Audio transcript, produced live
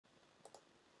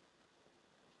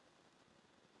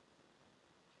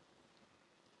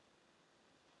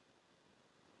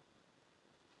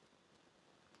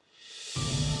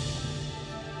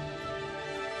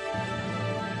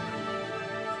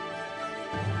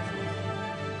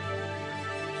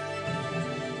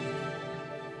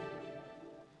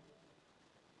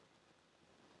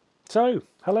So,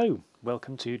 hello,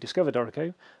 welcome to Discover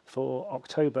Dorico for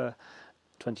October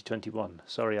 2021.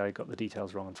 Sorry I got the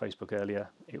details wrong on Facebook earlier,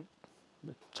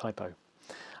 typo.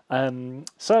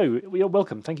 You're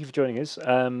welcome, thank you for joining us.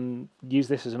 Use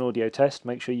this as an audio test,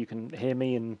 make sure you can hear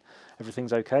me and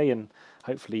everything's okay, and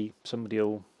hopefully somebody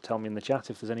will tell me in the chat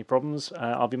if there's any problems.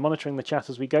 I'll be monitoring the chat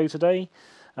as we go today,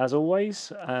 as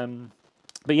always.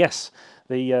 But yes,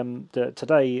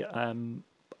 today, I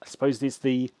suppose it's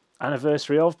the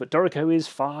anniversary of, but Dorico is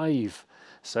 5.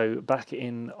 So back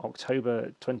in October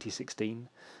 2016,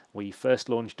 we first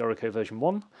launched Dorico version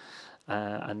 1,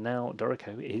 and now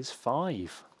Dorico is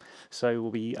 5. So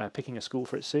we'll be picking a school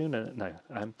for it soon.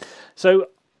 So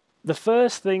the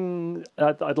first thing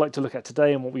I'd like to look at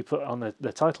today, and what we put on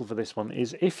the title for this one,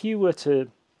 is if you were to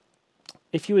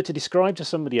describe to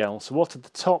somebody else what are the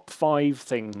top 5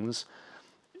 things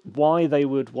why they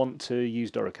would want to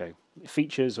use Dorico,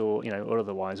 features or or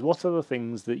otherwise, what are the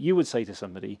things that you would say to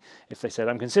somebody if they said,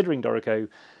 I'm considering Dorico,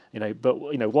 but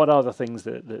what are the things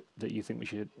that you think we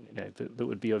should, that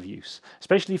would be of use,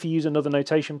 especially if you use another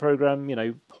notation program,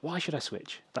 why should I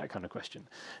switch, that kind of question.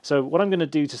 So what I'm going to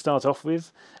do to start off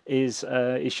with is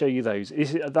show you those.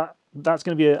 That's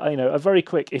going to be a very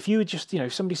quick. If you would just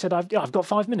somebody said I've got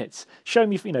 5 minutes, show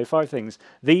me 5 things.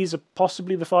 These are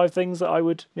possibly the 5 things that I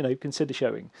would consider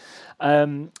showing.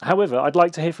 However, I'd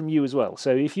like to hear from you as well.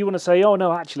 So if you want to say, oh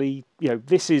no, actually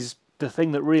this is the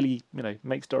thing that really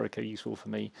makes Dorico useful for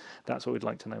me, that's what we'd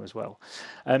like to know as well.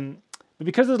 But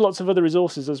because there's lots of other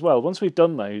resources as well, once we've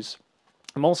done those,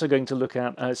 I'm also going to look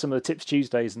at some of the Tips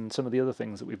Tuesdays and some of the other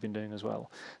things that we've been doing as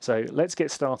well. So let's get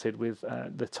started with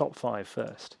the top 5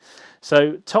 first.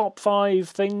 So top 5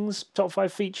 things, top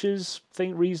 5 features,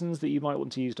 reasons that you might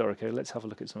want to use Dorico. Let's have a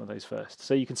look at some of those first.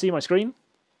 So you can see my screen.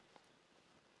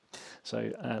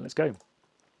 So let's go.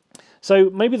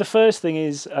 So maybe the first thing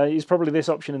is probably this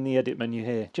option in the edit menu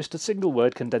here, just a single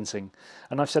word, condensing,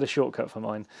 and I've set a shortcut for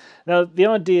mine. Now the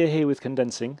idea here with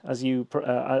condensing, as you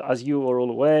are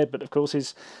all aware, but of course,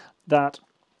 is that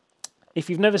if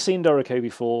you've never seen Dorico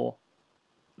before,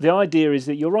 the idea is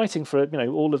that you're writing for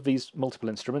all of these multiple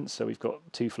instruments. So we've got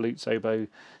 2 flutes, oboe,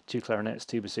 2 clarinets,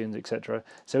 2 bassoons, etc.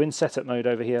 So in setup mode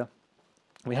over here,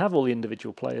 we have all the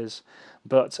individual players,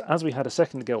 but as we had a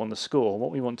second ago on the score,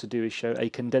 what we want to do is show a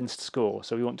condensed score.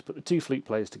 So we want to put the 2 flute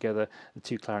players together, the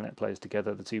 2 clarinet players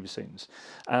together, the 2 bassoons.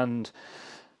 And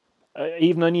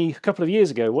even only a couple of years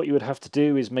ago, what you would have to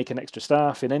do is make an extra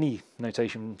staff in any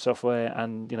notation software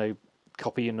and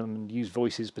copy in them and use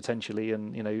voices potentially,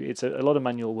 and it's a lot of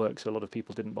manual work, so a lot of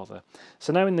people didn't bother.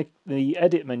 So now in the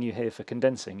edit menu here for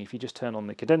condensing, if you just turn on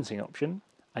the condensing option,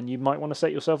 and you might want to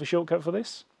set yourself a shortcut for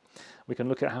this. We can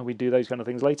look at how we do those kind of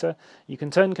things later. You can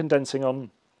turn condensing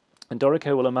on, and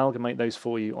Dorico will amalgamate those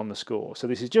for you on the score. So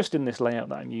this is just in this layout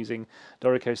that I'm using.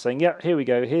 Dorico saying, yeah, here we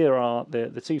go. Here are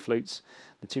the 2 flutes,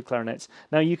 the 2 clarinets.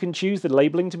 Now you can choose the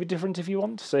labelling to be different if you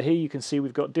want. So here you can see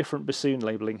we've got different bassoon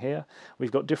labelling here.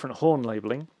 We've got different horn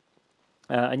labelling.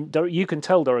 And you can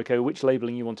tell Dorico which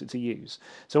labelling you want it to use.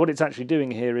 So what it's actually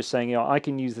doing here is saying, I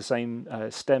can use the same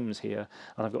stems here,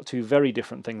 and I've got 2 very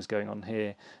different things going on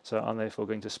here, so I'm therefore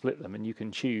going to split them, and you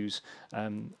can choose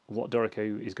what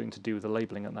Dorico is going to do with the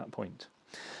labelling at that point.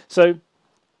 So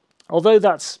although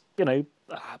that's,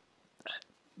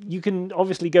 you can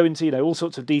obviously go into all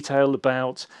sorts of detail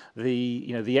about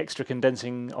the extra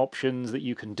condensing options that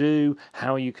you can do,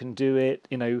 how you can do it,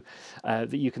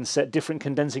 that you can set different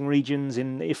condensing regions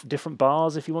in different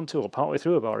bars if you want to, or partway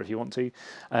through a bar if you want to.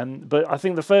 But I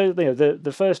think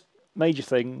the first major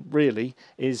thing really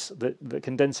is that the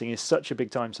condensing is such a big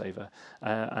time saver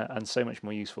and so much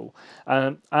more useful.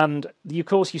 And of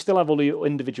course you still have all the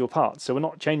individual parts, so we're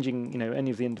not changing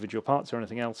any of the individual parts or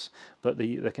anything else, but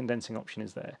the condensing option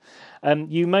is there.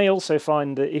 You may also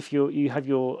find that if you have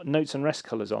your notes and rest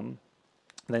colours on,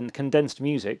 then condensed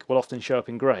music will often show up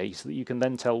in grey, so that you can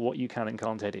then tell what you can and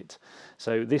can't edit.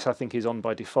 So this I think is on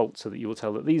by default, so that you will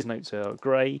tell that these notes are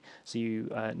grey, so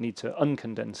you need to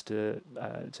uncondense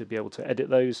to be able to edit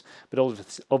those. But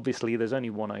obviously there's only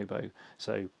one oboe,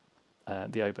 so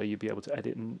the oboe you'd be able to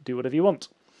edit and do whatever you want.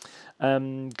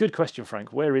 Good question,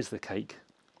 Frank. Where is the cake?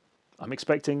 I'm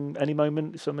expecting any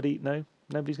moment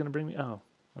nobody's going to bring me. Oh,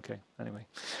 okay. Anyway,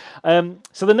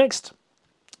 so the next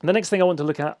thing I want to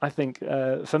look at, I think,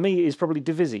 for me, is probably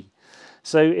Divisi.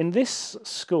 So in this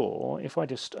score, if I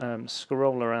just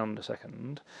scroll around a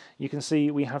second, you can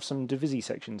see we have some Divisi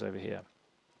sections over here.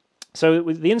 So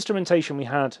with the instrumentation we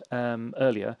had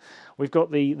earlier, we've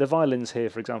got the violins here,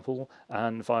 for example,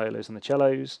 and violas and the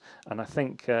cellos. And I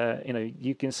think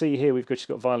you can see here we've just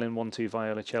got violin, 1, 2,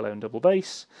 viola, cello, and double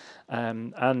bass.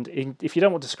 If you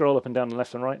don't want to scroll up and down and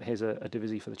left and right, here's a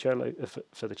divisi for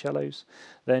the cellos.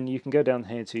 Then you can go down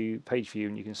here to page view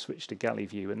and you can switch to galley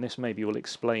view, and this maybe will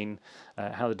explain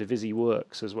how the divisi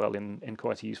works as well in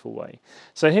quite a useful way.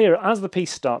 So here, as the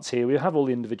piece starts here, we have all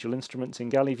the individual instruments in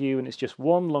galley view, and it's just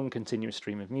one long continuous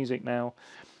stream of music now.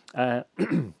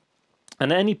 And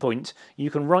at any point, you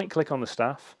can right-click on the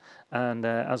staff, and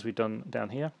as we've done down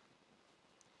here,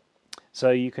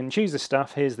 so you can choose the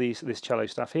staff. Here's this cello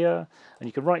staff here, and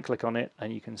you can right-click on it,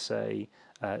 and you can say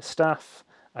staff,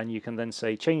 and you can then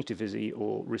say change divisi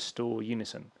or restore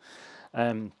unison.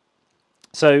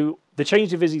 So the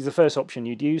change divisi is the first option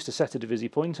you'd use to set a divisi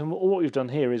point, and what we've done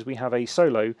here is we have a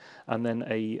solo and then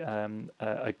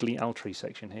a gli altri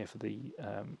section here for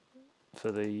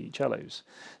the cellos.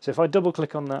 So if I double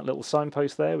click on that little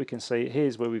signpost there, we can say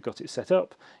here's where we've got it set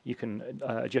up. You can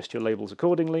adjust your labels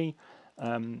accordingly,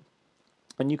 and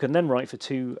you can then write for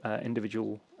two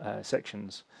individual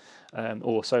sections,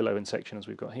 or solo and section as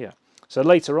we've got here. So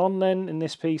later on then in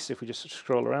this piece, if we just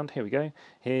scroll around, here we go.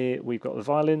 Here we've got the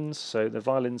violins, so the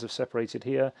violins have separated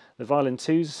here. The violin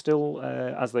twos are still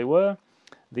as they were.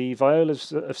 The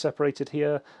violas have separated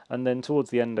here, and then towards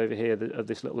the end over here of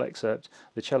this little excerpt,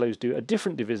 the cellos do a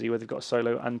different divisi where they've got a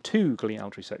solo and two gli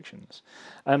altri sections.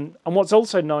 And what's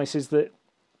also nice is that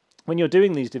when you're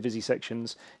doing these divisi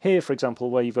sections, here for example,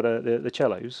 where you've got the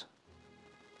cellos,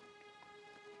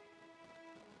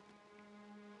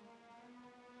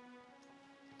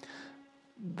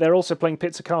 they're also playing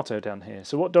pizzicato down here.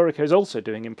 So what Dorico is also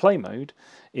doing in play mode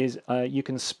is you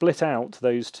can split out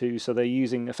those two, so they're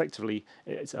using effectively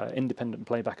it's independent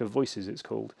playback of voices, it's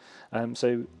called.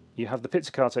 So you have the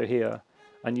pizzicato here,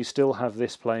 and you still have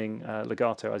this playing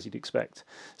legato as you'd expect.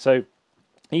 So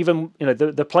even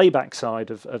the playback side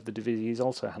of the divisi is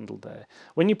also handled there.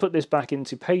 When you put this back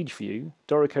into page view,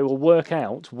 Dorico will work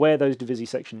out where those divisi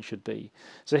sections should be.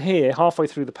 So here, halfway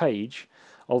through the page,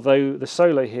 although the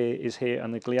solo here is here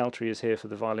and the gli altri is here for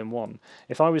the violin 1,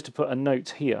 if I was to put a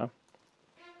note here,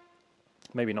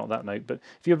 maybe not that note, but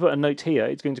if you put a note here,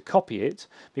 it's going to copy it,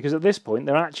 because at this point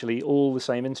they're actually all the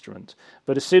same instrument.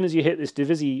 But as soon as you hit this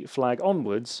divisi flag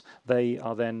onwards, they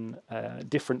are then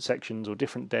different sections or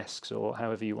different desks, or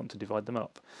however you want to divide them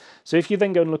up. So if you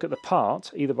then go and look at the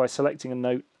part, either by selecting a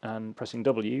note and pressing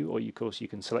W, or of course you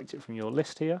can select it from your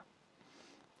list here,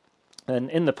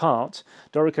 and in the part,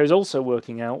 Dorico is also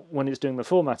working out, when it's doing the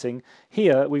formatting,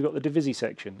 here we've got the divisi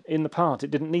section. In the part,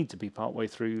 it didn't need to be partway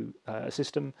through a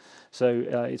system, so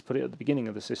it's put it at the beginning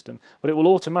of the system, but it will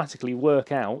automatically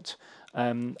work out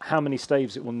how many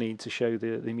staves it will need to show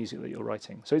the music that you're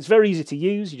writing. So it's very easy to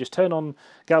use. You just turn on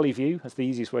galley view. That's the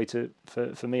easiest way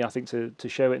for me, I think, to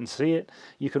show it and see it.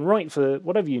 You can write for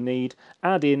whatever you need,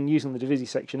 add in, using the divisi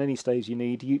section, any staves you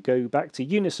need. You go back to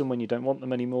unison when you don't want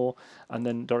them anymore, and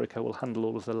then Dorico will handle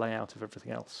all of the layout of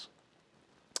everything else.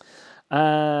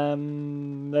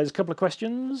 There's a couple of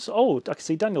questions. Oh, I can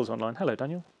see Daniel's online. Hello,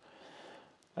 Daniel.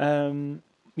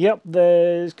 Yep,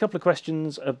 there's a couple of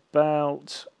questions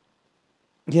about...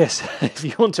 Yes, if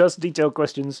you want to ask detailed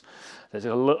questions, there's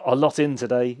a lot in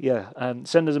today. Yeah,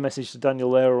 send us a message to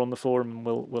Daniel there or on the forum, and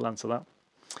we'll answer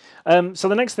that. So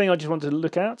the next thing I just want to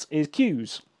look at is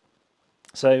cues.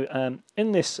 So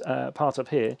in this part up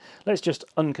here, let's just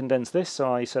uncondense this.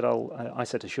 So I said I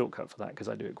set a shortcut for that because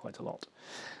I do it quite a lot.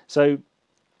 So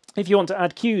if you want to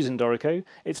add cues in Dorico,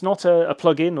 it's not a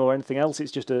plugin or anything else,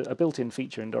 it's just a built-in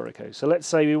feature in Dorico. So let's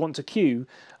say we want to cue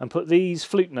and put these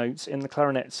flute notes in the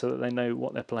clarinet so that they know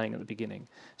what they're playing at the beginning.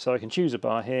 So I can choose a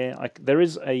bar here. There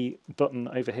is a button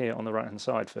over here on the right-hand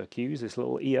side for cues, this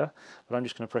little ear, but I'm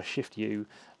just going to press Shift-U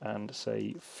and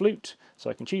say flute. So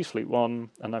I can choose flute 1,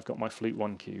 and I've got my flute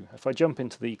 1 cue. If I jump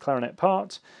into the clarinet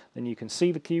part, then you can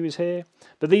see the cue is here.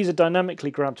 But these are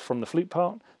dynamically grabbed from the flute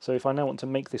part, so if I now want to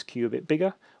make this cue a bit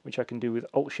bigger, which I can do with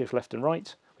Alt-Shift left and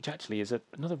right, which actually is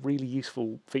another really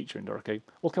useful feature in Dorico.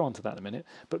 We'll come on to that in a minute,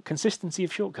 but consistency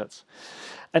of shortcuts.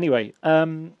 Anyway,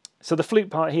 so the flute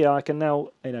part here, I can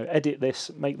now edit this,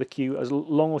 make the cue as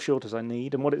long or short as I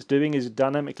need, and what it's doing is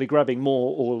dynamically grabbing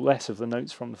more or less of the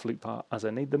notes from the flute part as I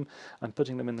need them and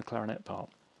putting them in the clarinet part.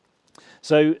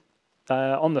 So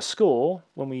on the score,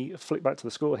 when we flick back to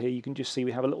the score here, you can just see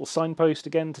we have a little signpost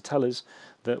again to tell us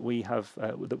that we have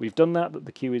that we've done that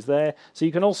the cue is there. So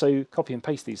you can also copy and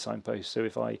paste these signposts. So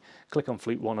if I click on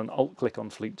flute 1 and alt-click on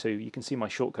flute 2, you can see my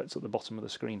shortcuts at the bottom of the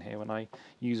screen here when I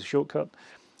use a shortcut.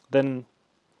 Then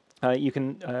you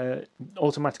can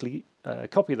automatically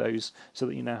copy those so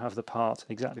that you now have the part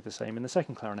exactly the same in the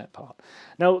second clarinet part.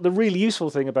 Now, the really useful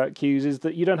thing about cues is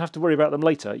that you don't have to worry about them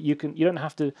later. You don't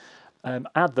have to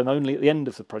add them only at the end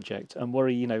of the project and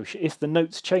worry, if the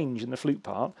notes change in the flute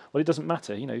part, well, it doesn't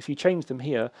matter. If you change them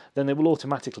here, then they will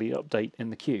automatically update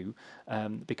in the cue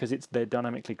because they're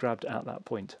dynamically grabbed at that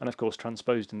point, and of course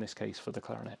transposed in this case for the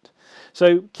clarinet.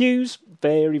 So cues,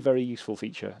 very, very useful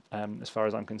feature as far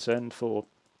as I'm concerned for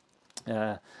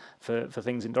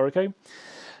things in Dorico.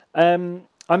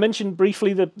 I mentioned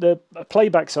briefly the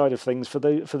playback side of things for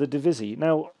the Divisi.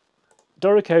 Now,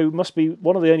 Dorico must be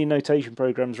one of the only notation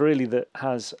programs really that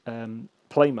has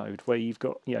play mode, where you've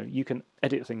got you can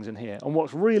edit things in here. And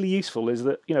what's really useful is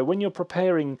that when you're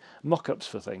preparing mock-ups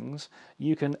for things,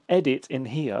 you can edit in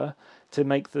here to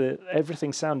make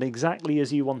everything sound exactly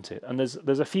as you want it. And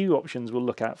there's a few options we'll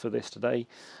look at for this today.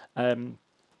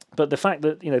 But the fact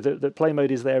that the play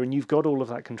mode is there and you've got all of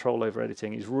that control over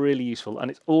editing is really useful, and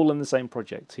it's all in the same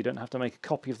project, so you don't have to make a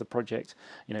copy of the project,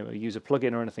 or use a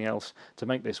plugin or anything else to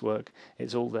make this work.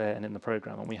 It's all there and in the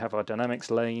program, and we have our dynamics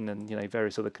lane and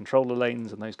various other controller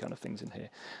lanes and those kind of things in here.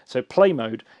 So play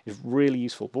mode is really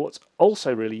useful. But what's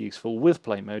also really useful with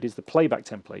play mode is the playback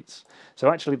templates. So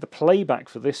actually, the playback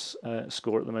for this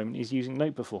score at the moment is using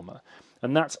Note Performer,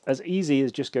 and that's as easy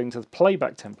as just going to the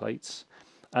playback templates.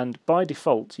 And by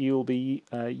default, you'll be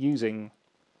using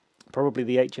probably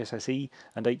the HSSE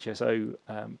and HSO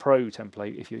Pro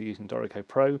template if you're using Dorico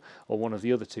Pro, or one of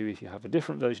the other two if you have a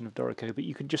different version of Dorico, but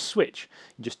you can just switch.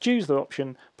 You just choose the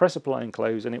option, press apply and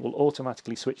close, and it will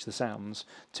automatically switch the sounds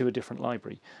to a different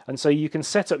library. And so you can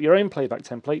set up your own playback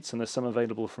templates, and there's some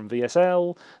available from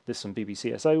VSL, there's some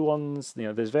BBCSO ones,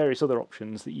 there's various other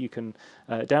options that you can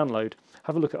download.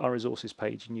 Have a look at our resources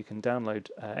page and you can download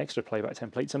extra playback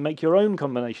templates and make your own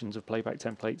combinations of playback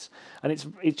templates, and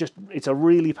it's a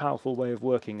really powerful way of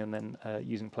working and then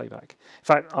using playback. In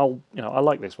fact, I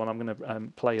like this one. I'm going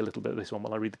to play a little bit of this one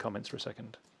while I read the comments for a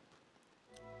second.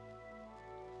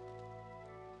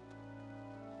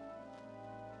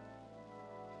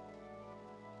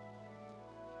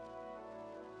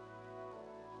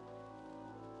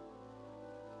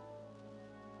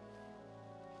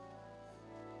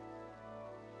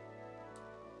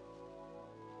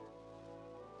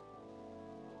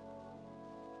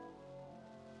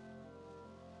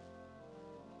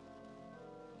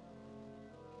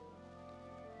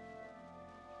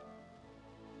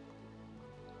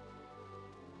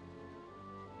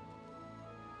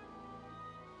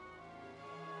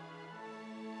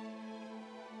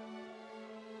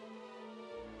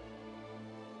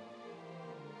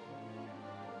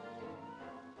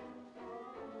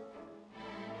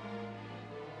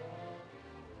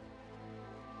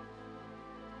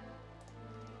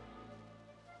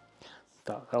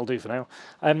 That'll do for now.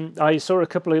 I saw a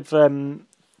couple of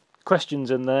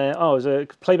questions in there. Oh, the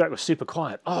playback was super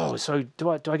quiet. Oh, so do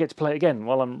I get to play it again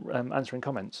while I'm answering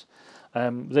comments?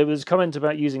 There was a comment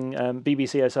about using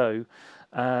BBCSO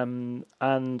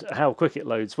and how quick it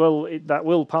loads. Well, that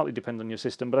will partly depend on your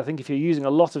system, but I think if you're using a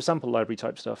lot of sample library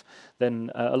type stuff,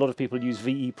 then a lot of people use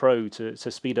VE Pro to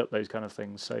speed up those kind of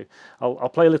things. So I'll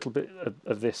play a little bit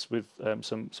of this with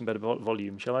some better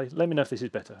volume, shall I? Let me know if this is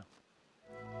better.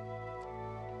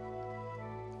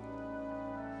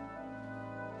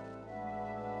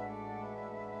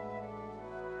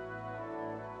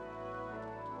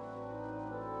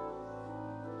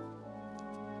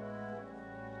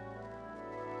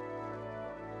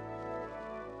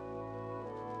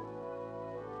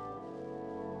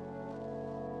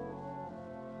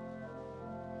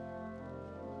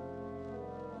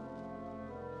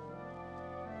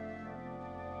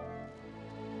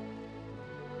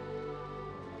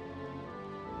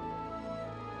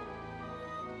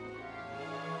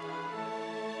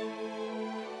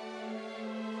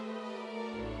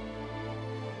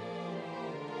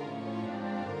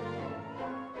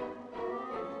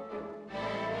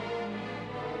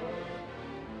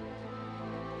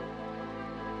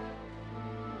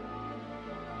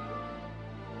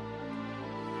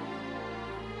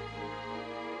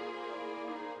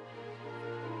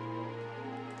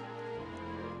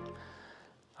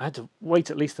 I had to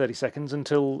wait at least 30 seconds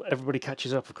until everybody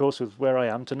catches up, of course, with where I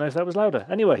am to know if that was louder.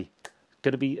 Anyway,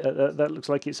 going to be that looks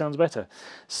like it sounds better.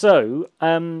 So,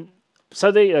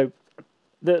 there you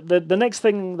go. The next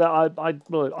thing that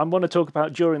I want to talk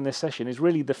about during this session is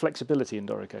really the flexibility in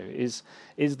Dorico. Is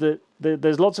that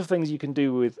there's lots of things you can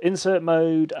do with insert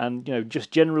mode and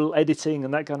just general editing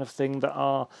and that kind of thing that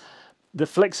are the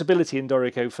flexibility in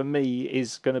Dorico for me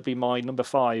is going to be my number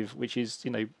 5, which is,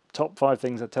 top 5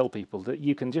 things I tell people, that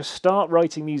you can just start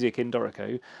writing music in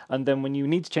Dorico, and then when you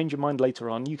need to change your mind later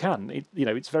on, you can.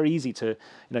 It's very easy to,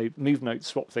 move notes,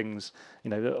 swap things,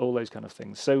 all those kind of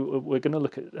things. So we're going to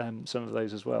look at some of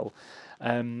those as well,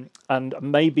 and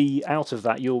maybe out of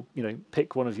that you'll,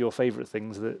 pick one of your favourite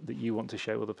things that you want to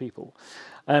show other people.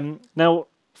 Now,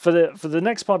 for the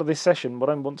next part of this session, what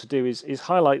I want to do is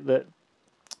highlight that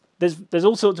there's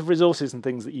all sorts of resources and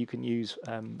things that you can use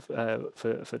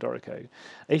for Dorico.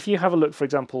 If you have a look, for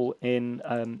example, in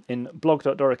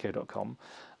blog.dorico.com,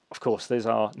 of course, there's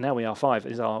our Now We Are 5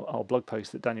 is our blog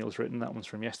post that Daniel's written. That one's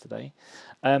from yesterday.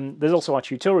 There's also our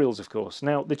tutorials, of course.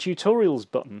 Now, the tutorials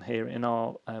button here in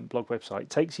our blog website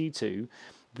takes you to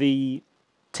the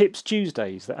Tips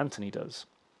Tuesdays that Anthony does.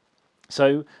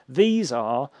 So these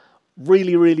are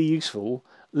really, really useful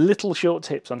little short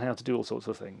tips on how to do all sorts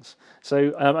of things.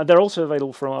 So they're also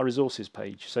available from our resources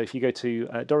page. So if you go to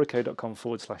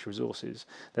dorico.com/resources,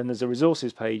 then there's a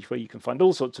resources page where you can find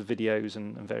all sorts of videos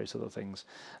and various other things.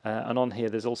 And on here,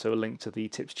 there's also a link to the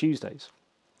Tips Tuesdays.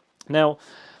 Now,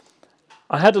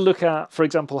 I had a look at, for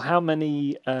example, how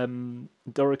many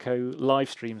Dorico live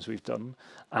streams we've done,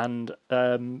 and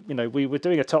we were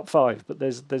doing a top 5, but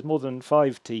there's more than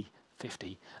 50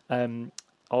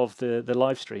 of the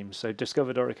live streams, so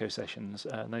Discover Dorico sessions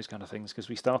and those kind of things, because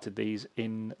we started these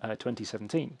in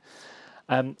 2017.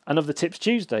 And of the Tips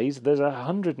Tuesdays, there's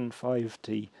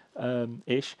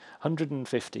 150-ish,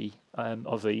 150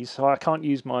 of these, so I can't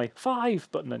use my 5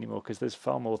 button anymore because there's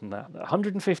far more than that.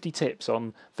 150 tips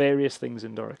on various things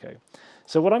in Dorico.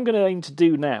 So what I'm going to aim to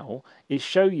do now is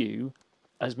show you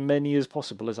as many as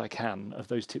possible as I can of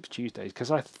those Tips Tuesdays, because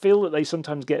I feel that they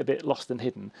sometimes get a bit lost and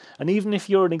hidden. And even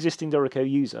if you're an existing Dorico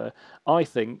user, I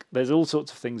think there's all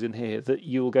sorts of things in here that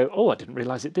you'll go, oh, I didn't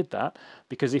realise it did that,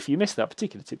 because if you missed that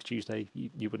particular Tips Tuesday,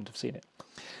 you wouldn't have seen it.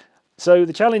 So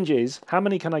the challenge is, how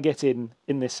many can I get in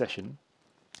this session?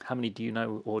 How many do you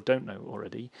know or don't know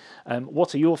already?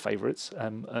 What are your favourites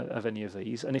of any of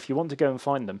these? And if you want to go and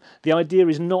find them, the idea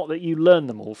is not that you learn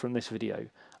them all from this video.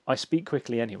 I speak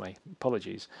quickly anyway,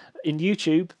 apologies. In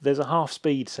YouTube, there's a half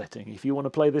speed setting. If you want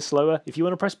to play this slower, if you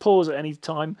want to press pause at any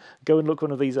time, go and look one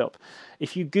of these up.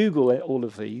 If you Google all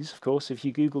of these, of course, if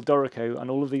you Google Dorico and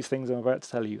all of these things I'm about to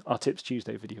tell you, our Tips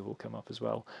Tuesday video will come up as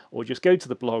well. Or just go to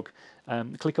the blog,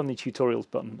 click on the tutorials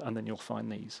button, and then you'll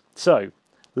find these. So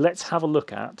let's have a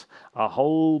look at a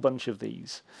whole bunch of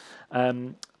these.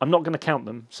 I'm not going to count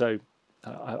them, so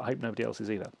I hope nobody else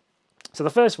is either. So the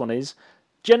first one is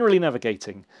generally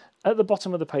navigating. At the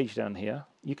bottom of the page down here,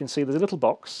 you can see there's a little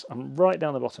box, and right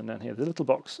down the bottom down here, there's a little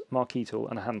box, marquee tool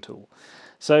and a hand tool.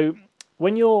 So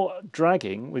when you're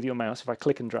dragging with your mouse, if I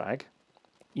click and drag,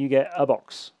 you get a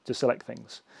box to select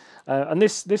things. And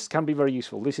this can be very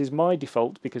useful. This is my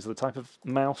default because of the type of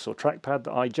mouse or trackpad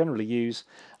that I generally use.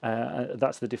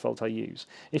 That's the default I use.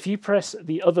 If you press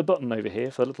the other button over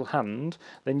here for the little hand,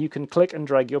 then you can click and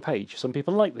drag your page. Some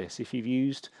people like this. If you've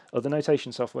used other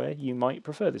notation software, you might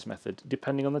prefer this method.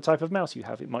 Depending on the type of mouse you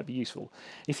have, it might be useful.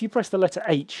 If you press the letter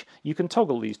H, you can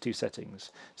toggle these two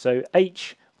settings. So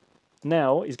H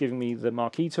now is giving me the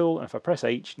marquee tool, and if I press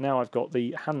H, now I've got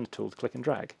the hand tool to click and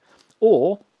drag.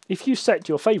 Or if you set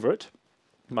your favourite,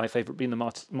 my favourite being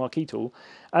the marquee tool,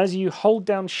 as you hold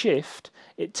down Shift,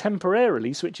 it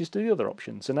temporarily switches to the other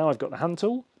option. So now I've got the hand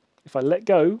tool. If I let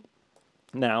go,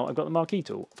 now I've got the marquee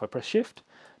tool. If I press Shift,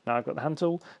 now I've got the hand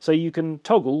tool. So you can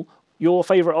toggle your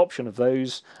favourite option of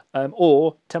those,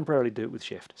 or temporarily do it with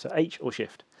Shift. So H or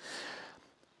Shift.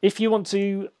 If you want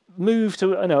to move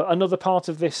to another part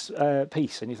of this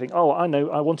piece, and you think, oh, I know,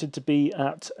 I wanted to be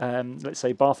at, let's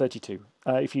say, bar 32.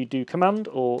 If you do Command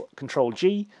or Control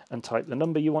G and type the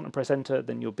number you want and press Enter,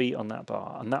 then you'll be on that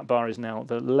bar. And that bar is now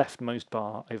the leftmost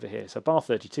bar over here. So bar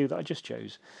 32 that I just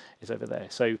chose is over there.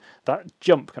 So that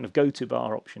jump kind of go-to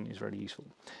bar option is really useful.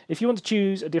 If you want to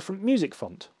choose a different music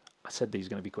font, I said these are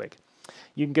going to be quick.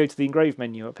 You can go to the Engrave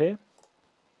menu up here,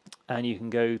 and you can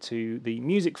go to the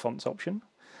Music Fonts option.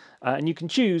 And you can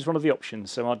choose one of the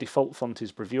options. So our default font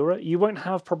is Bravura. You won't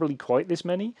have probably quite this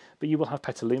many, but you will have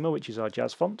Petaluma, which is our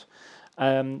jazz font.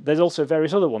 There's also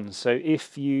various other ones. So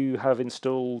if you have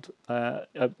installed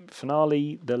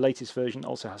Finale, the latest version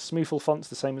also has Smoofle fonts,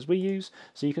 the same as we use.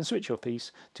 So you can switch your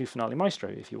piece to Finale Maestro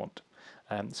if you want.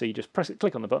 So you just press it,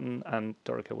 click on the button, and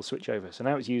Dorico will switch over. So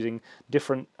now it's using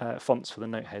different fonts for the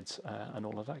note heads and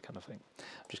all of that kind of thing.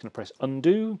 I'm just going to press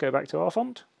Undo, go back to our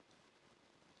font.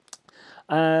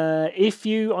 If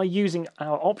you are using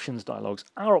our options dialogs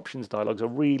are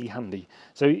really handy.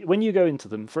 So when you go into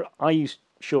them, I use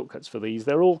shortcuts for these.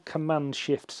 They're all Command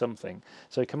Shift something.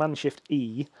 So Command Shift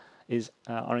E is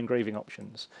our engraving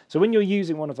options. So when you're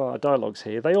using one of our dialogues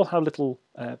here, they all have little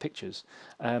pictures.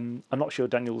 I'm not sure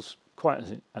Daniel's quite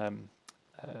as I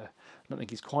don't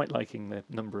think he's quite liking the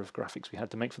number of graphics we had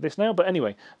to make for this now, but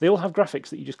anyway, they all have graphics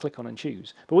that you just click on and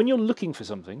choose. But when you're looking for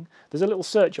something, there's a little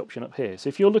search option up here. So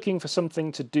if you're looking for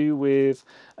something to do with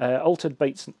altered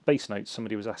bass notes,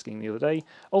 somebody was asking the other day,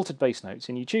 altered bass notes,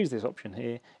 and you choose this option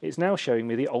here, it's now showing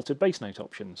me the altered bass note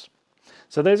options.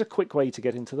 So there's a quick way to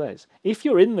get into those. If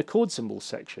you're in the chord symbols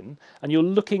section and you're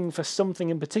looking for something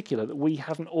in particular that we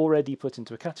haven't already put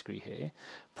into a category here,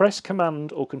 press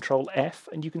Command or Control F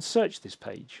and you can search this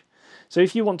page. So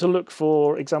if you want to look,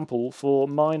 for example, for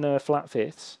minor flat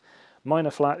fifths,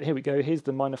 minor flat, here we go, here's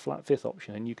the minor flat fifth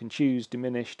option, and you can choose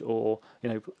diminished or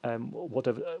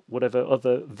whatever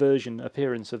other version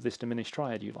appearance of this diminished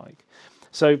triad you like.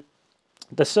 So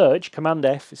the search, Command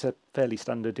F, is a fairly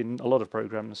standard in a lot of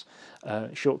programs,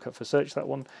 shortcut for search, that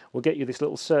one, will get you this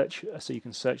little search so you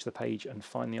can search the page and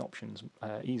find the options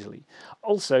easily.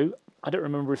 Also, I don't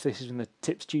remember if this is in the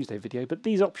Tips Tuesday video, but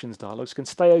these options dialogues can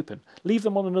stay open. Leave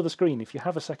them on another screen. If you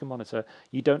have a second monitor,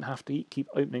 you don't have to keep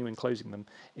opening and closing them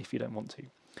if you don't want to.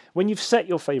 When you've set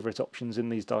your favourite options in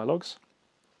these dialogues,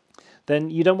 then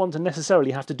you don't want to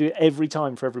necessarily have to do it every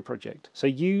time for every project. So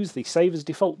use the Save as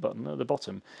Default button at the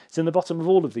bottom. It's in the bottom of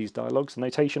all of these dialogues, the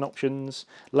notation options,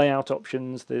 layout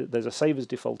options, there's a Save as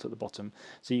Default at the bottom.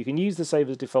 So you can use the Save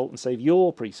as Default and save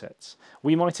your presets.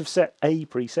 We might have set a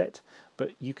preset,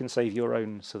 but you can save your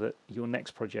own so that your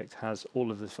next project has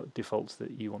all of the defaults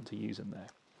that you want to use in there.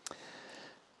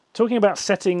 Talking about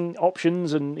setting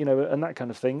options and and that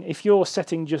kind of thing, if you're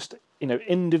setting just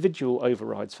individual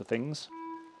overrides for things,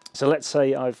 so let's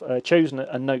say I've chosen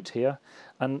a note here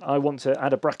and I want to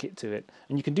add a bracket to it,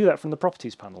 and you can do that from the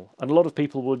Properties panel, and a lot of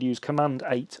people will use Command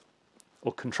 8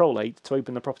 or Control 8 to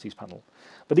open the Properties panel.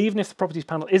 But even if the Properties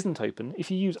panel isn't open, if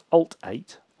you use Alt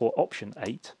 8 or Option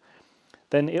 8,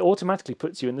 then it automatically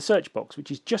puts you in the search box,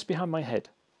 which is just behind my head.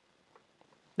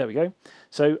 There we go.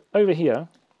 So over here,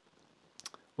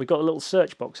 we've got a little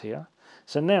search box here.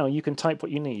 So now you can type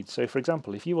what you need. So for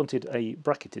example, if you wanted a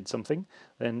bracketed something,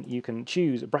 then you can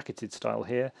choose a bracketed style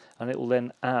here, and it will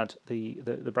then add the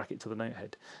bracket to the note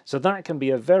head. So that can be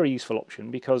a very useful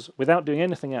option, because without doing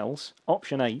anything else,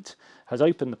 Option 8 has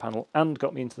opened the panel and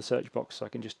got me into the search box, so I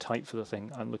can just type for the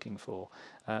thing I'm looking for,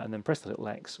 and then press the little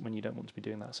X when you don't want to be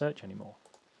doing that search anymore.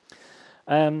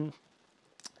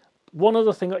 One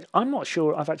other thing I'm not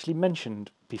sure I've actually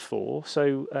mentioned before,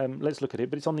 so let's look at it,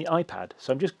 but it's on the iPad.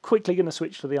 So I'm just quickly going to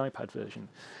switch to the iPad version.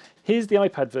 Here's the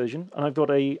iPad version, and I've got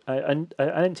an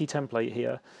empty template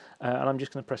here, and I'm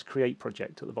just going to press Create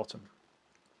Project at the bottom.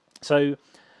 So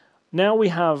now we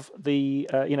have the,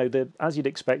 as you'd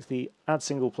expect, the Add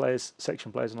Single Players,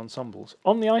 Section Players and Ensembles.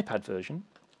 On the iPad version,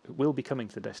 it will be coming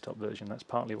to the desktop version, that's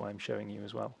partly why I'm showing you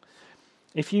as well.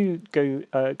 If you go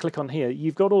click on here,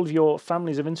 you've got all of your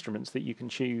families of instruments that you can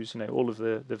choose, all of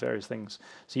the various things.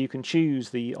 So you can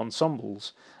choose the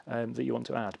ensembles that you want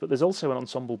to add, but there's also an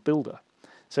ensemble builder.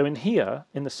 So in here,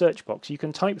 in the search box, you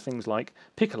can type things like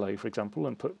piccolo, for example,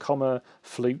 and put comma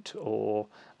flute, or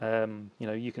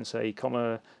you can say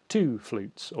comma 2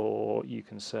 flutes, or you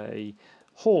can say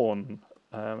horn,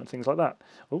 and things like that.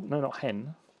 Oh, no, not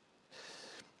hen.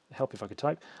 Help if I could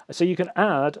type. So you can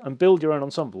add and build your own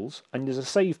ensembles, and there's a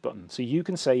save button, so you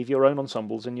can save your own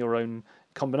ensembles and your own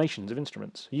combinations of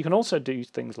instruments. You can also do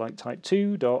things like type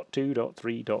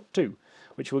 2.2.3.2,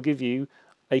 which will give you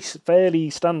a fairly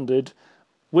standard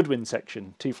woodwind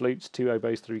section, 2 flutes, 2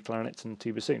 oboes, 3 clarinets and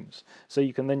 2 bassoons. So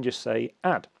you can then just say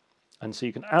add, and so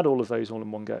you can add all of those all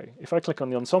in one go. If I click on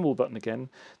the ensemble button again,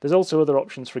 there's also other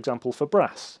options, for example, for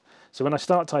brass. So when I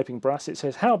start typing brass, it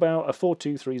says, how about a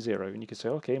 4-2-3-0? And you can say,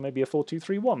 okay, maybe a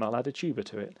 4-2-3-1. I'll add a tuba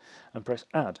to it, and press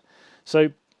add.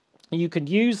 So you can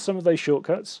use some of those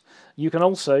shortcuts. You can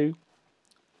also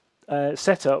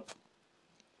set up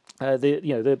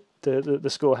the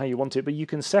score how you want it, but you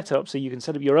can set up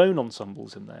your own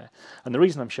ensembles in there. And the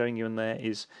reason I'm showing you in there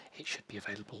is it should be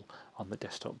available on the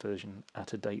desktop version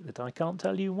at a date that I can't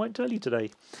tell you and won't tell you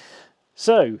today.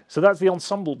 So that's the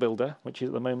ensemble builder, which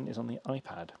at the moment is on the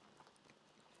iPad.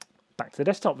 Back to the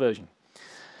desktop version.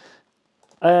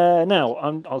 Now,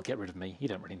 I'll get rid of me. You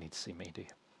don't really need to see me, do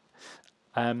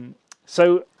you?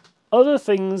 So other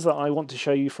things that I want to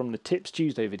show you from the Tips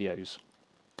Tuesday videos.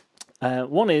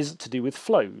 One is to do with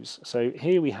flows. So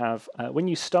here we have, when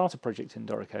you start a project in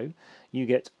Dorico, you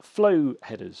get flow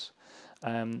headers.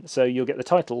 So you'll get the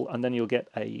title, and then you'll get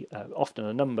often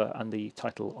a number and the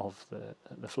title of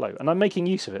the flow. And I'm making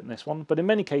use of it in this one, but in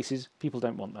many cases people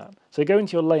don't want that. So go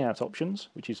into your layout options,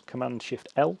 which is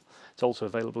Command-Shift-L. It's also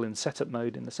available in setup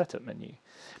mode in the setup menu.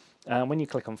 And when you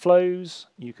click on flows,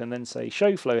 you can then say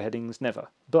show flow headings never.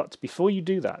 But before you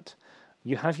do that,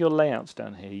 you have your layouts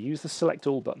down here. Use the select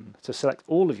all button to select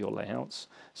all of your layouts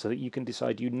so that you can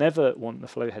decide you never want the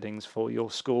flow headings for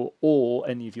your score or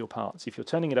any of your parts. If you're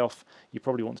turning it off, you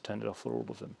probably want to turn it off for all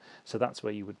of them. So that's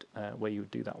where you would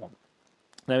do that one.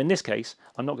 Now in this case,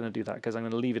 I'm not going to do that because I'm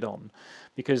going to leave it on,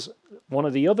 because one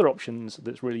of the other options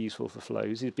that's really useful for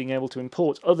flows is being able to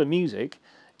import other music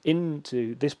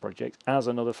into this project as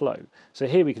another flow. So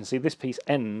here we can see this piece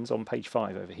ends on page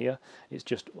 5 over here. It's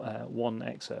just one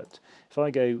excerpt. If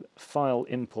I go File,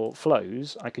 Import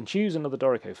Flows, I can choose another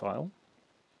Dorico file,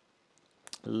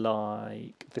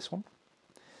 like this one.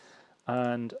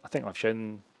 And I think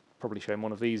I've probably shown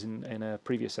one of these in a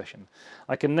previous session.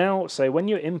 I can now say when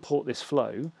you import this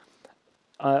flow,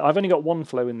 I've only got one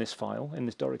flow in this file, in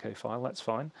this Dorico file, that's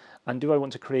fine. And do I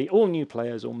want to create all new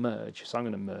players or merge? So I'm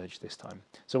going to merge this time.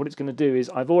 So what it's going to do is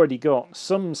I've already got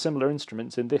some similar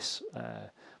instruments in this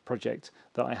project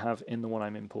that I have in the one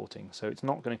I'm importing. So it's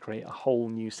not going to create a whole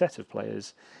new set of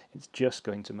players, it's just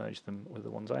going to merge them with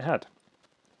the ones I had.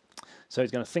 So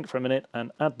it's going to think for a minute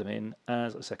and add them in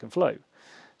as a second flow.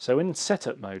 So in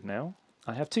setup mode now,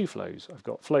 I have two flows. I've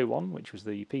got flow 1, which was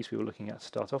the piece we were looking at to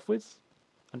start off with,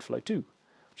 and flow 2, which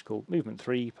is called movement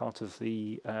 3, part of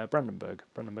the Brandenburg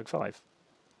 5.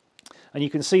 And you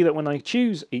can see that when I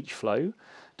choose each flow,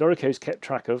 Dorico's kept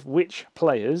track of which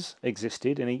players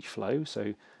existed in each flow.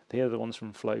 So here are the ones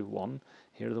from flow 1,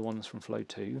 here are the ones from flow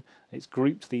 2. It's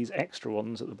grouped these extra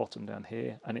ones at the bottom down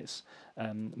here, and it's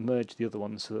merged the other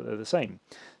ones so that they're the same.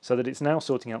 So that it's now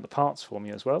sorting out the parts for me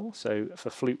as well. So for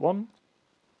flute 1,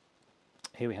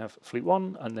 here we have flute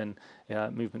 1, and then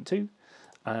movement 2.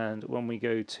 And when we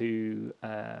go to,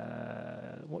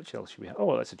 what else should we have? Oh,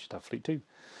 let's just have flute 2.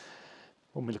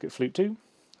 When we look at flute 2,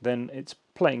 then it's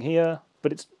playing here,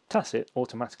 but it's tacit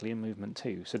automatically in movement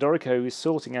 2. So Dorico is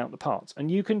sorting out the parts,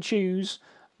 and you can choose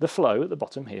the flow at the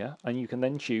bottom here, and you can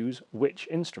then choose which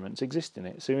instruments exist in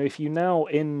it. So if you now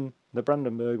in the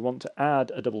Brandenburg want to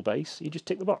add a double bass, you just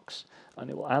tick the box, and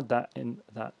it will add that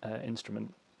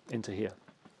instrument into here.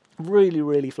 Really,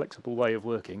 really flexible way of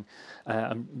working,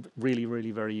 and really, really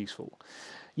very useful.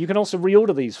 You can also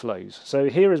reorder these flows. So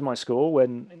here is my score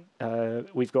when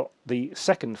we've got the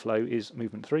second flow is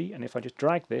movement 3, and if I just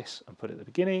drag this and put it at the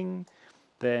beginning,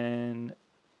 then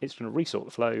it's going to resort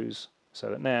the flows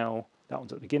so that now that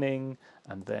one's at the beginning,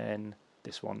 and then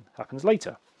this one happens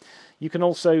later. You can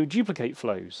also duplicate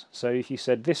flows. So if you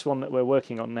said this one that we're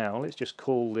working on now, let's just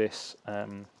call this,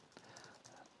 I'll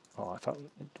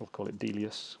call it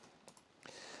Delius.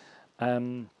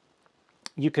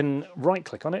 You can right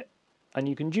click on it and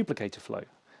you can duplicate a flow.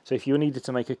 So if you needed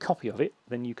to make a copy of it,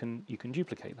 then you can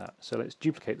duplicate that. So let's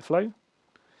duplicate the flow.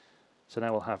 So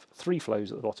now we'll have 3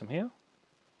 flows at the bottom here.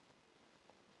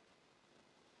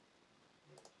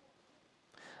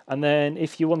 And then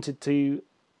if you wanted to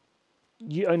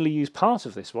only use part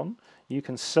of this one, you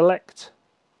can select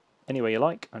anywhere you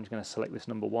like. I'm just going to select this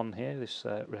number 1 here, this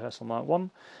rehearsal mark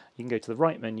 1. You can go to the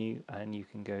right menu and you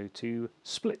can go to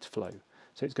split flow.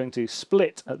 So it's going to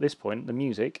split at this point the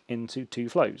music into 2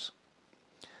 flows.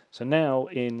 So now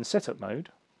in setup mode,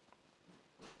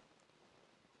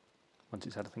 once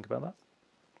it's had to think about that,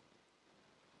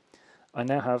 I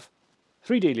now have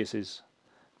 3 Deliuses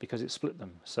because it split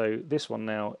them. So this one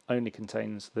now only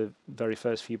contains the very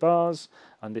first few bars,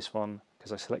 and this one,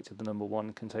 because I selected the number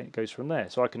 1, goes from there.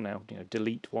 So I can now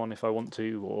delete one if I want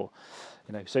to, or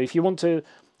so if you want to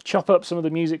chop up some of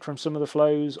the music from some of the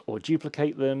flows or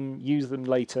duplicate them, use them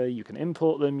later, you can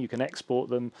import them, you can export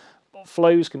them.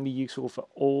 Flows can be useful for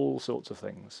all sorts of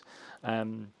things.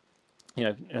 And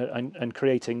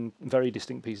creating very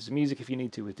distinct pieces of music if you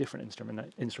need to with different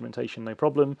instrumentation, no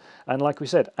problem. And like we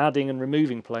said, adding and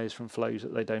removing players from flows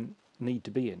that they don't need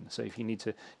to be in. So if you need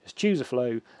to just choose a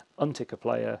flow, untick a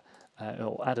player,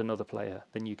 or add another player,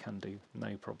 then you can do,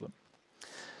 no problem.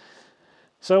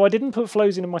 So I didn't put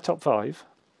flows in my top 5.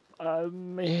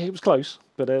 It was close,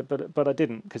 but I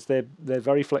didn't, because they're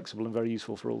very flexible and very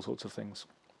useful for all sorts of things.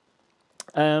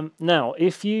 Now,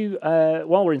 if you,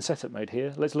 while we're in setup mode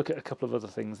here, let's look at a couple of other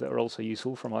things that are also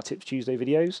useful from our Tips Tuesday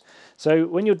videos. So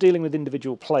when you're dealing with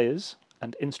individual players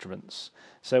and instruments,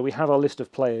 so we have our list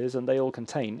of players and they all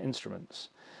contain instruments.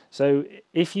 So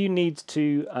if you need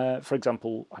to, for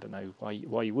example, I don't know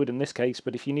why you would in this case,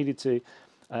 but if you needed to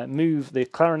move the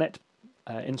clarinet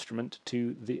instrument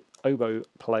to the oboe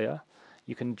player,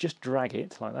 you can just drag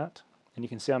it like that, and you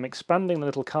can see I'm expanding the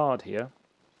little card here.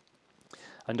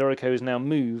 and Dorico is now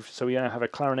moved, so we now have a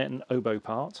clarinet and oboe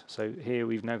part. So here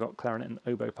we've now got clarinet and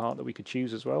oboe part that we could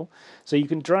choose as well. So you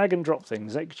can drag and drop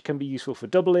things. That can be useful for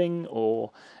doubling,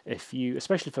 or if you,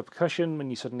 especially for percussion, when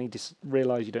you suddenly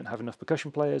realise you don't have enough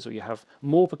percussion players, or you have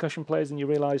more percussion players than you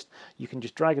realised, you can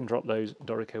just drag and drop those.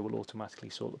 Dorico will automatically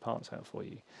sort the parts out for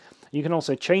you. You can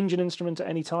also change an instrument at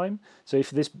any time. So if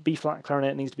this B-flat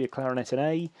clarinet needs to be a clarinet in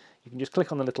A, you can just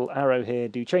click on the little arrow here,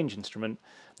 do change instrument.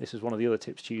 This is one of the other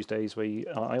Tips Tuesdays where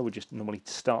I would just normally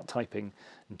start typing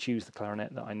and choose the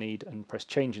clarinet that I need and press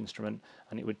change instrument,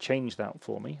 and it would change that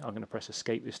for me. I'm going to press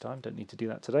escape this time, don't need to do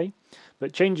that today.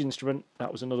 But change instrument,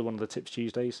 that was another one of the Tips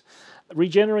Tuesdays.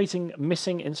 Regenerating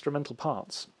missing instrumental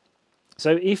parts.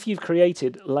 So if you've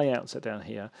created layouts down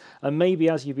here, and maybe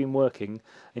as you've been working,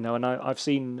 and I've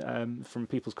seen from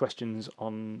people's questions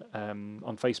on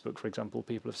Facebook, for example,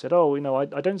 people have said, oh,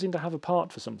 I don't seem to have a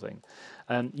part for something.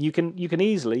 You can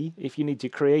easily, if you need to,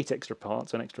 create extra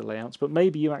parts and extra layouts, but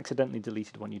maybe you accidentally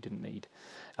deleted one you didn't need.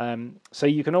 So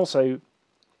you can also,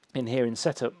 in here in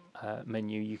Setup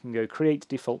menu, you can go Create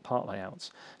Default Part Layouts.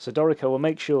 So Dorico will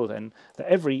make sure then that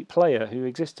every player who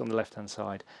exists on the left-hand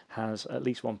side has at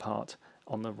least one part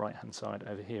on the right-hand side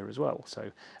over here as well.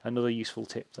 So another useful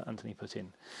tip that Anthony put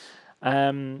in.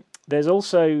 There's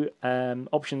also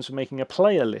options for making a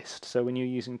player list. So when you're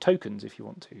using tokens, if you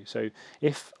want to. So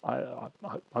if I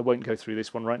won't go through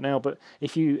this one right now, but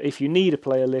if you need a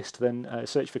player list, then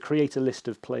search for Create a List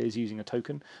of Players using a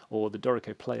token, or the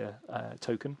Dorico Player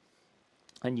token.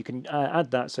 And you can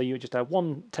add that, so you just add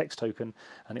one text token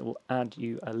and it will add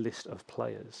you a list of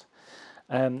players.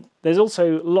 There's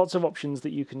also lots of options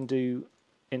that you can do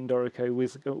in Dorico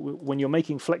when you're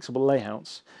making flexible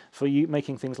layouts for you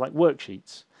making things like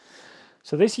worksheets.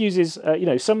 So this uses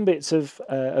some bits of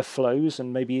flows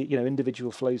and maybe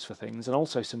individual flows for things, and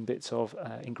also some bits of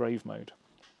engrave mode.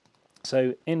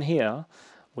 So in here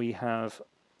we have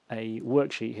a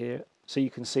worksheet here. So you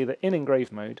can see that in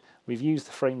engrave mode, we've used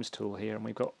the frames tool here, and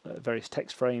we've got various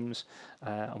text frames,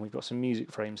 and we've got some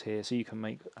music frames here, so you can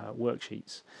make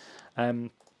worksheets. And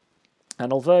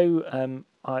although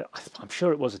I'm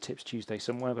sure it was a Tips Tuesday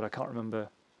somewhere, but I can't remember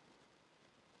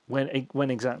when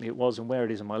exactly it was and where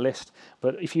it is on my list.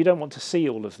 But if you don't want to see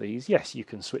all of these, yes, you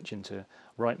can switch into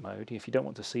write mode if you don't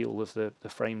want to see all of the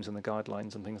frames and the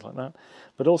guidelines and things like that.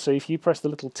 But also if you press the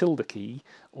little tilde key,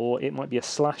 or it might be a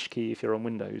slash key if you're on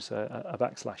Windows, a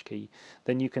backslash key,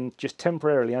 then you can just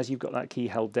temporarily, as you've got that key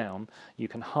held down, you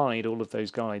can hide all of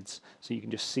those guides, so you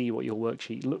can just see what your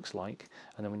worksheet looks like,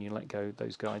 and then when you let go,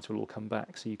 those guides will all come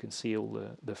back, so you can see all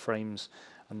the frames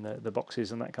and the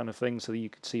boxes and that kind of thing, so that you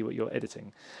can see what you're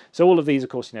editing. So all of these, of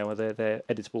course, they're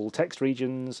editable text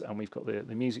regions, and we've got the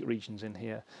music regions in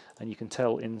here, and you can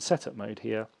tell in setup mode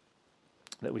here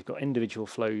that we've got individual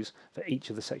flows for each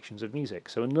of the sections of music.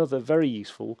 So another very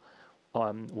useful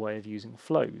way of using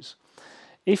flows.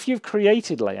 If you've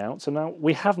created layouts, and now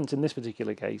we haven't in this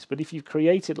particular case, but if you've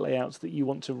created layouts that you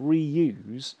want to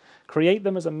reuse, create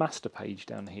them as a master page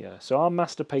down here. So our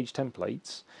master page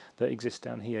templates that exist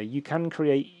down here, you can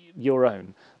create your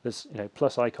own. There's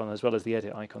plus icon as well as the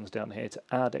edit icons down here to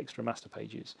add extra master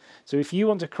pages. So if you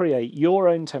want to create your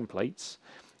own templates,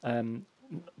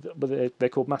 but they're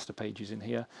called master pages in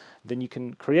here, then you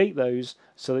can create those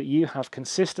so that you have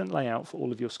consistent layout for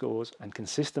all of your scores, and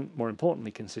more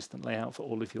importantly, consistent layout for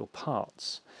all of your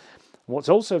parts. What's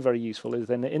also very useful is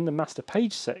then in the master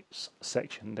page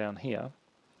section down here,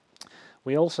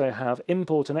 we also have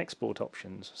import and export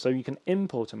options. So you can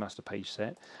import a master page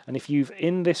set, and if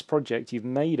in this project you've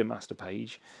made a master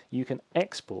page, you can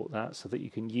export that so that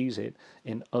you can use it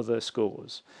in other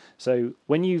scores. So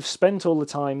when you've spent all the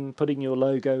time putting your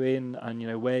logo in,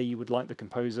 and where you would like the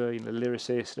composer, the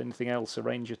lyricist, anything else,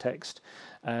 arrange your text,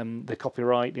 the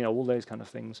copyright, all those kind of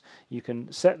things, you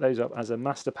can set those up as a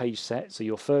master page set. So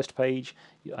your first page,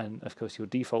 and of course your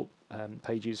default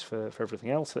pages for everything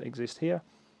else that exists here.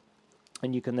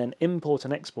 And you can then import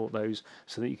and export those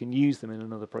so that you can use them in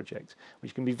another project,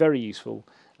 which can be very useful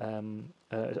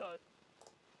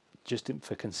just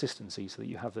for consistency, so that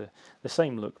you have the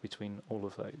same look between all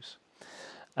of those.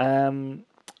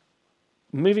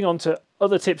 Moving on to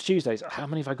other Tips Tuesdays. How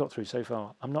many have I got through so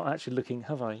far? I'm not actually looking,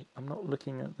 have I? I'm not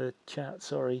looking at the chat,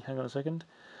 sorry, hang on a second.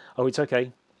 Oh, it's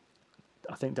okay.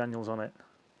 I think Daniel's on it.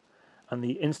 And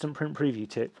the instant print preview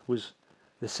tip was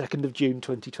the 2nd of June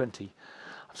 2020.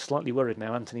 I'm slightly worried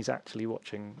now Anthony's actually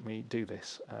watching me do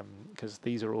this, because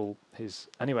these are all his.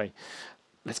 Anyway,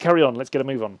 let's carry on, let's get a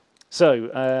move on. So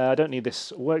I don't need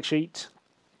this worksheet.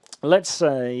 Let's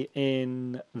say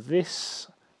in this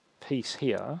piece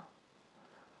here,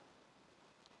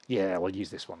 yeah, we'll use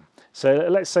this one. So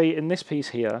let's say in this piece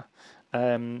here,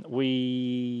 I'm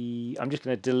just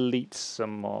going to delete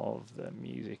some of the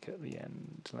music at the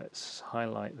end. Let's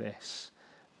highlight this,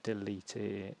 delete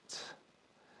it,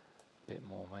 a bit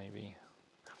more maybe.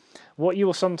 What you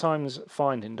will sometimes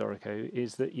find in Dorico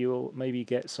is that you'll maybe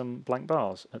get some blank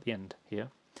bars at the end here.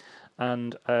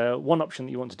 And one option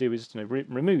that you want to do is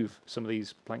remove some of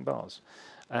these blank bars.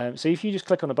 So if you just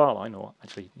click on a bar line, or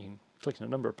actually you can click in a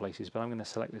number of places, but I'm going to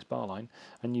select this bar line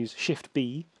and use Shift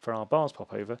B for our bars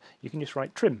popover, you can just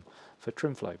write trim for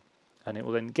trim flow, and it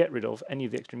will then get rid of any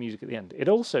of the extra music at the end. It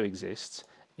also exists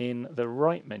in the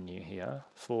right menu here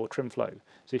for trim flow.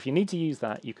 So if you need to use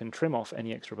that, you can trim off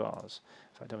any extra bars.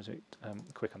 In fact, I was a bit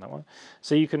quick on that one.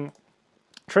 So you can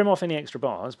trim off any extra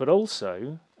bars, but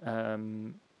also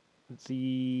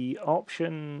the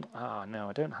option, no,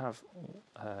 I don't have,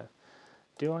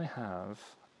 do I have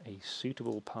a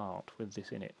suitable part with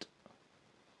this in it?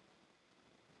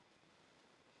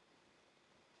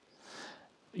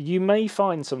 You may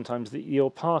find sometimes that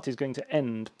your part is going to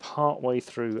end part way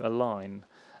through a line.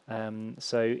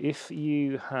 So if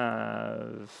you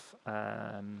have,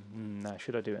 no,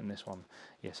 should I do it in this one?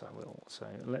 Yes, I will. So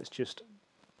let's just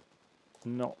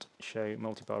not show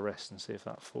multi-bar rest and see if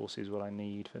that forces what I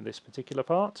need for this particular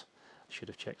part. I should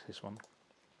have checked this one.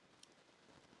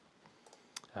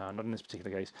 Not in this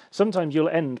particular case. Sometimes you'll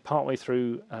end partway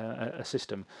through a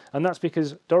system, and that's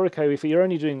because Dorico, if you're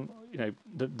only doing,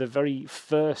 the very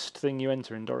first thing you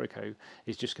enter in Dorico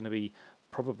is just going to be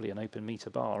probably an open meter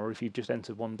bar, or if you've just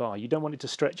entered one bar, you don't want it to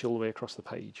stretch all the way across the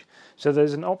page. So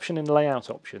there's an option in layout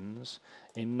options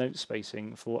in note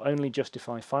spacing for only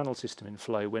justify final system in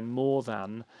flow when more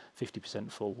than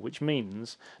 50% full, which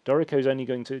means Dorico is only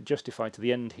going to justify to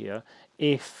the end here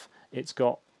if it's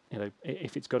got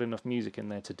if it's got enough music in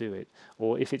there to do it,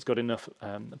 or if it's got enough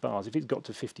bars. If it's got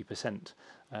to 50%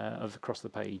 of across the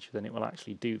page, then it will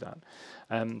actually do that.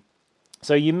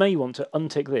 So you may want to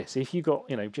untick this. If you've got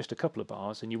just a couple of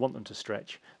bars and you want them to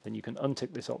stretch, then you can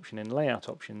untick this option in layout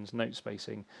options, note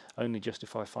spacing, only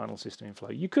justify final system in flow.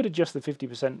 You could adjust the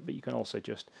 50%, but you can also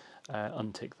just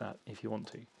untick that if you want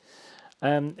to.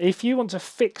 If you want to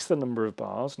fix the number of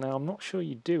bars, now I'm not sure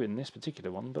you do in this particular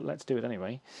one, but let's do it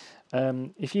anyway.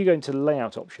 If you go into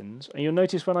layout options, and you'll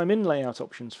notice when I'm in layout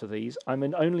options for these, I'm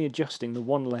only adjusting the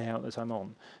one layout that I'm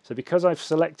on. So because I've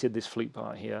selected this flute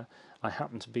part here, I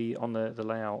happen to be on the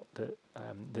layout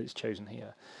that's chosen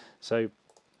here. So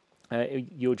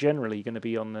you're generally going to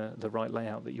be on the right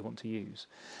layout that you want to use.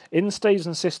 In staves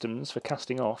and systems for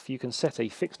casting off, you can set a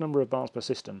fixed number of bars per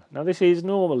system. Now this is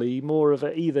normally more of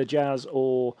a either jazz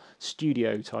or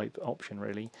studio type option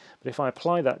really, but if I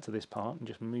apply that to this part and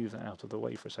just move that out of the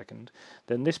way for a second,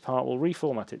 then this part will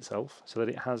reformat itself so that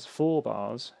it has 4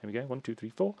 bars. Here we go, 1, 2, 3,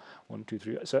 4, 1, 2,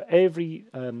 3. So every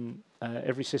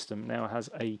system now has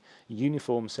a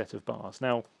uniform set of bars.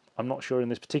 Now I'm not sure in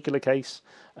this particular case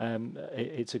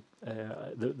it's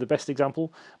the best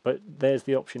example, but there's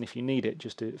the option if you need it,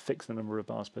 just to fix the number of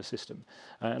bars per system.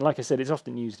 And like I said, it's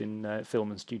often used in film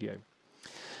and studio.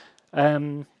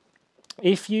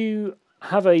 If you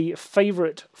have a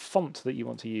favourite font that you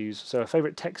want to use, so a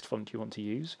favourite text font you want to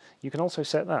use, you can also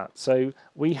set that. So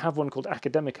we have one called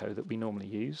Academico that we normally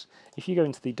use. If you go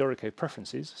into the Dorico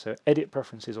preferences, so edit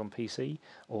preferences on PC,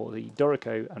 or the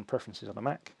Dorico and preferences on a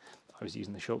Mac, I was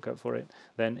using the shortcut for it,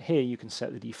 then here you can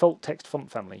set the default text font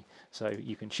family. So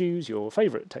you can choose your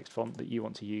favourite text font that you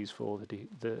want to use for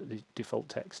the default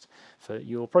text for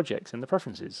your projects in the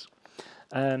preferences.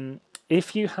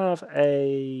 If you have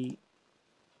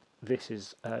this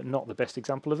is not the best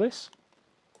example of this,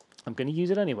 I'm going to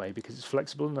use it anyway because it's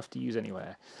flexible enough to use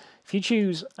anywhere. If you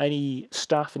choose any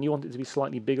staff and you want it to be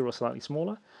slightly bigger or slightly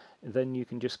smaller, then you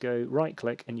can just go right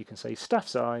click and you can say staff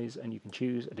size, and you can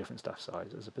choose a different staff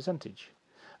size as a percentage.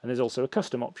 And there's also a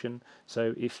custom option,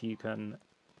 so if you can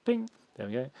ping, there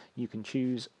we go, you can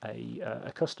choose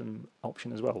a custom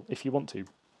option as well if you want to.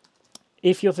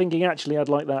 If you're thinking actually I'd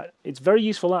like that, it's very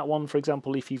useful, that one, for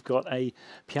example, if you've got a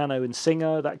piano and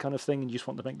singer, that kind of thing, and you just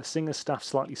want to make the singer staff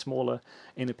slightly smaller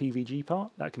in a PVG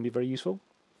part, that can be very useful.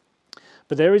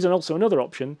 But there is also another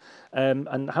option,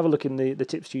 and have a look in the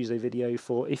Tips Tuesday video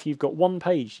for if you've got one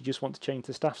page, you just want to change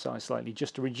the staff size slightly,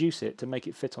 just to reduce it, to make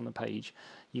it fit on the page.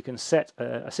 You can set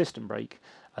a system break,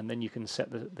 and then you can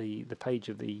set the page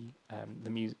of the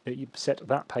music. You set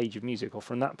that page of music, or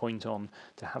from that point on,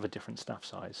 to have a different staff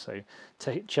size. So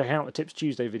check out the Tips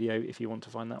Tuesday video if you want to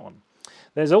find that one.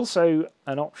 There's also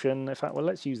an option. In fact, well,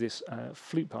 let's use this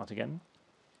flute part again.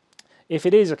 If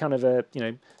it is a kind of a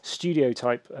studio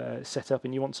type setup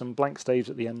and you want some blank staves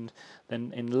at the end,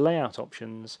 then in layout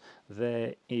options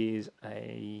there is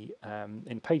a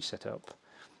in page setup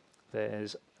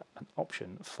there's an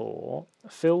option for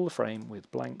fill the frame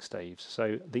with blank staves.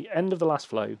 So the end of the last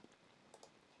flow,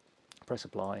 press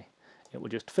apply, it will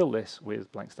just fill this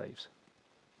with blank staves,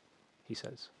 he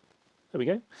says. There we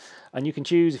go. And you can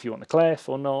choose if you want the clef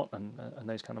or not, and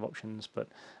those kind of options, but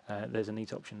there's a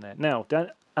neat option there. Now,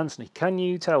 Anthony, can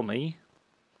you tell me,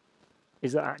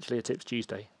 is that actually a Tips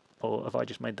Tuesday, or have I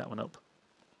just made that one up?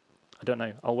 I don't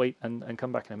know. I'll wait and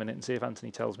come back in a minute and see if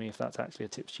Anthony tells me if that's actually a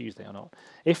Tips Tuesday or not.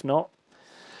 If not,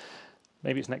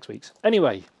 maybe it's next week's.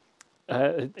 Anyway,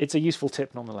 it's a useful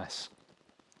tip nonetheless.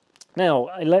 Now,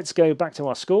 let's go back to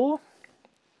our score.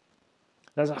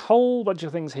 There's a whole bunch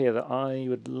of things here that I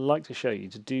would like to show you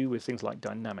to do with things like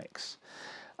dynamics.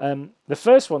 The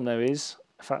first one, though, is,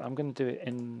 in fact, I'm going to do it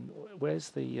in, where's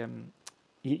the,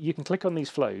 you can click on these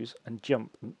flows and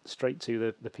jump straight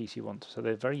to the piece you want. So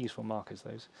they're very useful markers,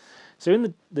 those. So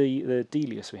in the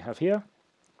delius we have here,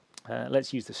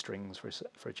 let's use the strings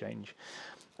for a change.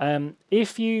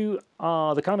 If you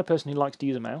are the kind of person who likes to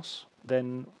use a mouse,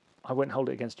 then I won't hold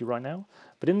it against you right now,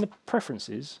 but in the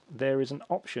preferences there is an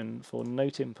option for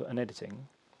note input and editing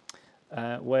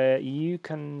where you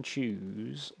can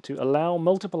choose to allow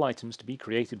multiple items to be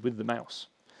created with the mouse.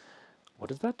 What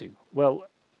does that do? Well,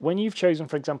 when you've chosen,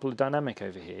 for example, a dynamic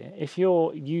over here, if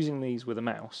you're using these with a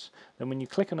mouse, then when you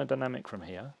click on a dynamic from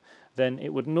here, then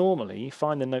it would normally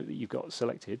find the note that you've got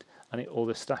selected and or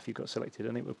the staff you've got selected,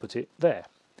 and it would put it there.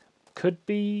 Could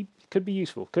be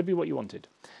useful, could be what you wanted.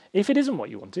 If it isn't what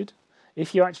you wanted,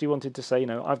 if you actually wanted to say, you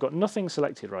know, I've got nothing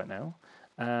selected right now,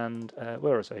 and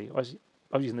where was I?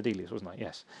 I was using the delius, wasn't I?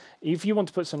 Yes. If you want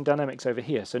to put some dynamics over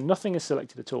here, so nothing is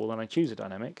selected at all, and I choose a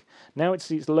dynamic, now it's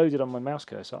loaded on my mouse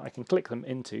cursor, I can click them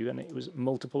into, and it was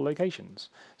multiple locations.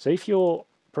 So if you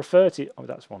prefer to, oh,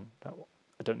 that's one,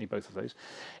 I don't need both of those.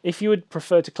 If you would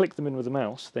prefer to click them in with the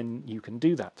mouse, then you can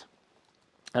do that.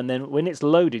 And then when it's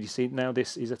loaded, you see now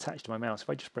this is attached to my mouse. If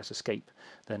I just press escape,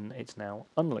 then it's now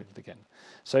unloaded again.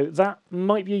 So that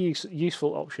might be a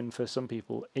useful option for some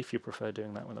people if you prefer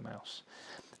doing that with a mouse.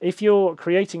 If you're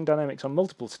creating dynamics on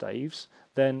multiple staves,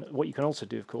 then what you can also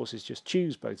do, of course, is just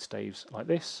choose both staves like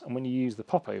this. And when you use the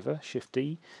popover,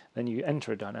 Shift-D, then you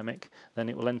enter a dynamic, then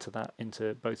it will enter that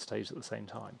into both staves at the same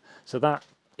time. So that,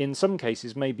 in some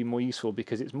cases, may be more useful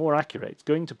because it's more accurate. It's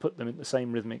going to put them in the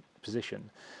same rhythmic position.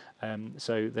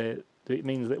 So it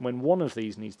means that when one of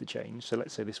these needs to change, so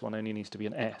let's say this one only needs to be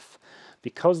an F,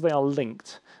 because they are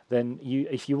linked, then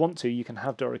if you want to, you can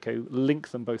have Dorico link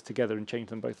them both together and change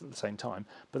them both at the same time,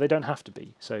 but they don't have to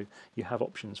be, so you have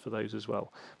options for those as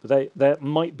well. But that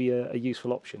might be a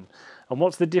useful option. And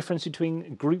what's the difference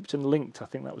between grouped and linked? I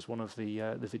think that was one of the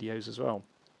videos as well.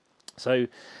 So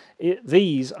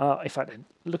these are, in fact,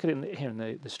 look at it here in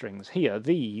the strings. Here,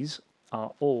 these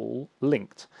are all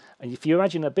linked. And if you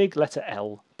imagine a big letter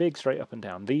L, big straight up and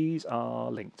down, these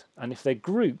are linked. And if they're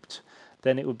grouped,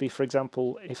 then it would be, for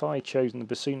example, if I chosen the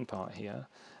bassoon part here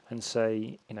and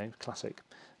say, you know, classic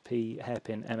P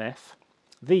hairpin MF,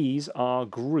 these are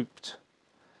grouped.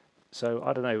 So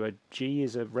I don't know, a G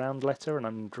is a round letter and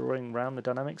I'm drawing round the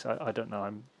dynamics. I don't know,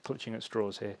 I'm clutching at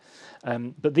straws here.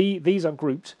 But these are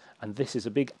grouped, and this is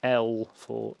a big L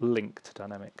for linked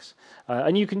dynamics.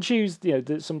 And you can choose, you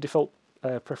know, some default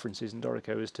preferences in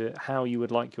Dorico as to how you would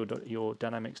like your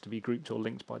dynamics to be grouped or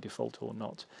linked by default or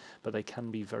not, but they can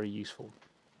be very useful.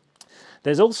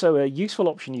 There's also a useful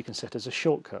option you can set as a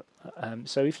shortcut.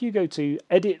 So if you go to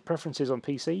Edit Preferences on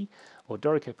PC or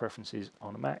Dorico Preferences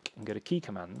on a Mac and go to Key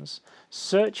Commands,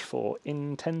 search for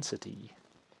Intensity.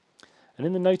 And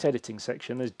in the note editing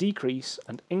section, there's decrease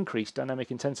and increase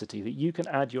dynamic intensity that you can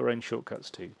add your own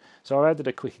shortcuts to. So I've added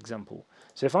a quick example.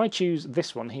 So if I choose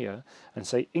this one here and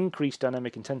say increase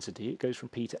dynamic intensity, it goes from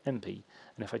P to MP.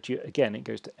 And if I do it again, it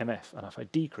goes to MF. And if I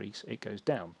decrease, it goes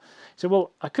down. So,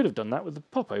 well, I could have done that with the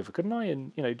popover, couldn't I?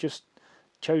 And, you know, just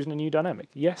chosen a new dynamic.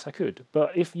 Yes, I could.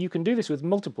 But if you can do this with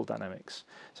multiple dynamics.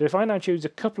 So if I now choose a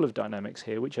couple of dynamics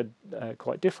here, which are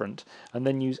quite different, and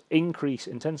then use increase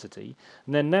intensity,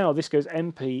 and then now this goes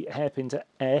MP hairpin to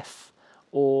F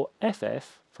or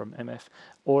FF from MF,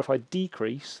 or if I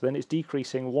decrease, then it's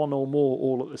decreasing one or more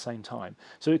all at the same time.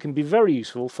 So it can be very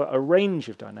useful for a range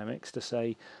of dynamics to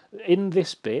say, in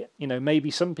this bit, you know,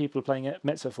 maybe some people are playing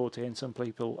mezzo forte and some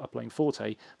people are playing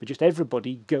forte, but just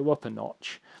everybody go up a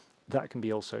notch. That can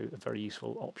be also a very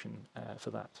useful option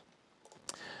for that.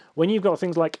 When you've got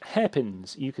things like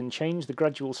hairpins, you can change the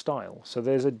gradual style. So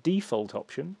there's a default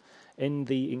option in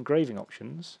the engraving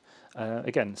options.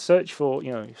 Again, search for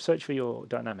your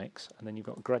dynamics, and then you've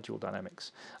got gradual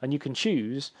dynamics, and you can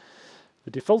choose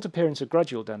the default appearance of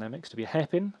gradual dynamics to be a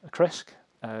hairpin, a cresc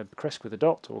with a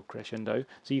dot or crescendo.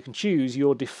 So you can choose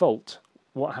your default.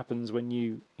 What happens when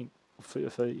you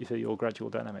for your gradual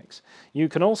dynamics. You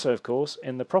can also, of course,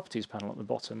 in the properties panel at the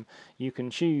bottom, you can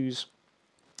choose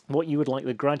what you would like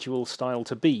the gradual style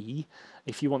to be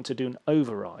if you want to do an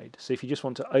override. So if you just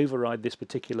want to override this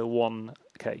particular one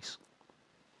case.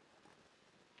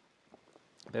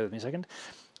 Bear with me a second.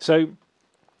 So,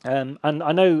 and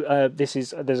I know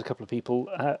there's a couple of people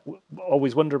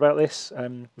always wonder about this,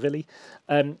 Villy.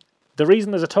 The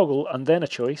reason there's a toggle and then a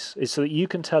choice is so that you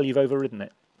can tell you've overridden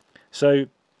it. So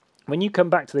when you come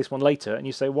back to this one later and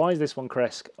you say, why is this one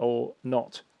Cresc or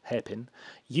not hairpin,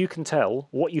 you can tell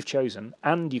what you've chosen,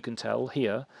 and you can tell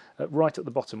here, right at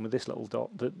the bottom with this little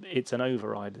dot, that it's an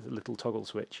override, a little toggle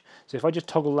switch. So if I just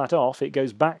toggle that off, it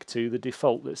goes back to the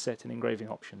default that's set in engraving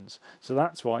options. So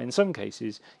that's why in some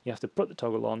cases you have to put the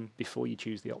toggle on before you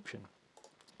choose the option.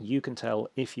 You can tell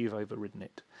if you've overridden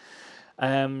it.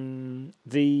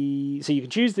 So you can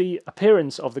choose the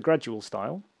appearance of the gradual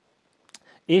style.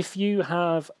 If you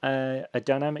have a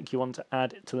dynamic you want to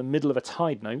add to the middle of a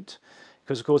tied note,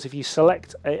 because of course if you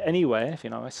select anywhere, if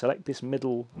I select this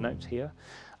middle note here,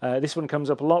 this one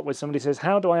comes up a lot where somebody says,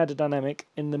 how do I add a dynamic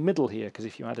in the middle here? Because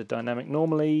if you add a dynamic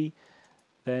normally,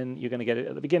 then you're going to get it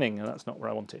at the beginning, and that's not where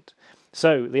I want it.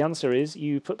 So the answer is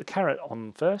you put the caret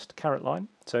on first, caret line,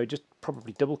 so just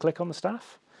probably double click on the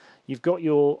staff. You've got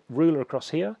your ruler across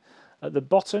here. At the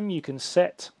bottom you can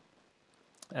set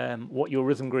what your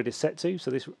rhythm grid is set to, so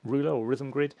this ruler or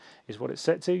rhythm grid is what it's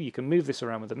set to. You can move this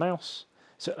around with the mouse.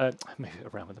 So move it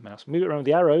around with the mouse. Move it around with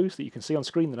the arrows that you can see on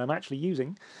screen that I'm actually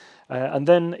using. And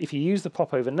then if you use the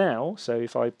popover now, so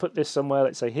if I put this somewhere,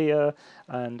 let's say here,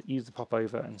 and use the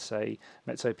popover and say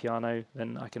mezzo piano,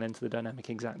 then I can enter the dynamic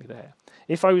exactly there.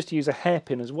 If I was to use a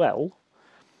hairpin as well,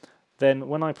 then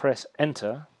when I press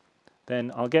enter,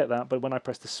 then I'll get that, but when I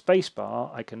press the space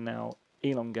bar, I can now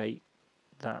elongate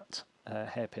that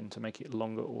hairpin to make it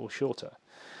longer or shorter.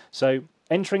 So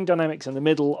entering dynamics in the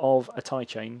middle of a tie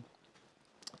chain,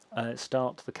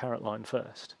 start the caret line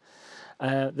first.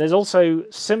 There's also,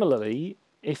 similarly,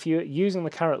 if you're using the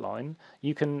caret line,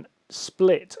 you can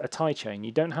split a tie chain.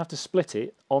 You don't have to split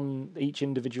it on each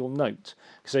individual note.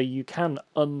 So you can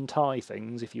untie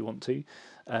things if you want to,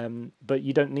 but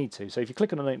you don't need to. So if you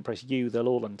click on a note and press U, they'll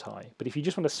all untie. But if you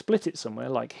just want to split it somewhere,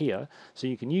 like here, so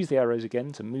you can use the arrows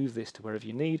again to move this to wherever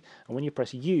you need, and when you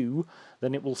press U,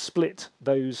 then it will split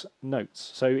those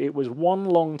notes. So it was one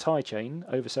long tie chain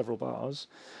over several bars,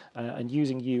 and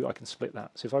using U, I can split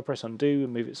that. So if I press undo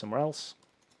and move it somewhere else,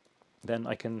 then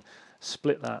I can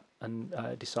split that and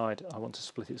decide I want to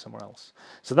split it somewhere else.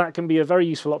 So that can be a very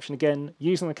useful option, again,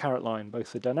 using the caret line, both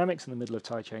for dynamics in the middle of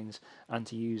tie chains and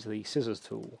to use the scissors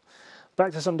tool.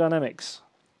 Back to some dynamics.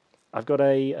 I've got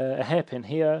a hairpin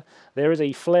here. There is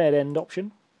a flared end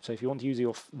option. So if you want to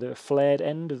use the flared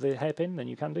end of the hairpin, then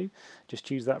you can do. Just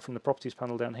choose that from the properties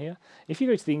panel down here. If you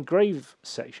go to the engrave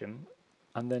section,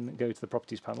 and then go to the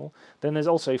properties panel, then there's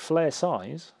also flare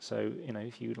size. So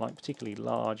if you would like particularly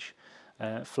large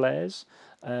flares,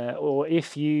 or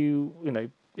if you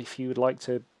would like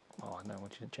to, I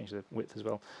want you to change the width as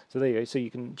well. So there you go. So you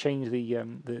can change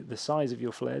the size of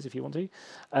your flares if you want to.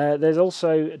 There's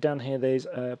also down here there's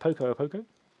poco or poco,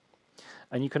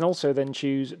 and you can also then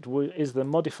choose, is the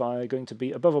modifier going to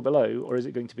be above or below, or is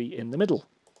it going to be in the middle?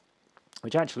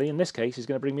 Which actually in this case is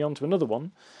going to bring me on to another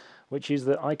one, which is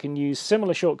that I can use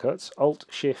similar shortcuts, Alt,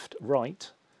 Shift, Right,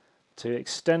 to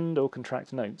extend or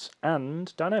contract notes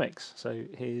and dynamics. So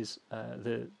here's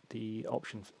the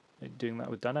option for doing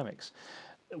that with dynamics.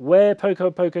 Where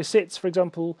Poco Poco sits, for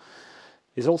example,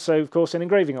 is also, of course, in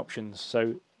engraving options.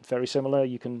 So very similar,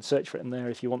 you can search for it in there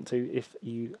if you want to, if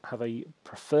you have a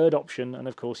preferred option, and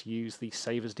of course use the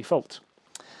Save as Default.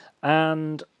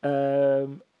 And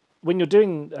when you're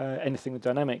doing anything with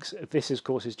dynamics, this of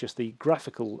course is just the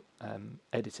graphical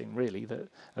editing, really,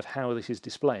 of how this is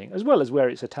displaying, as well as where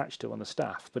it's attached to on the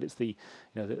staff. But it's the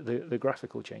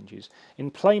graphical changes.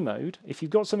 In play mode, if you've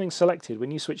got something selected,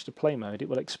 when you switch to play mode, it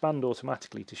will expand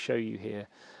automatically to show you here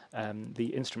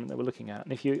the instrument that we're looking at.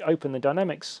 And if you open the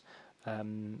dynamics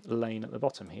lane at the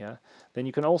bottom here, then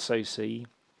you can also see,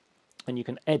 and you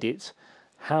can edit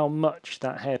how much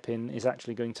that hairpin is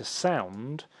actually going to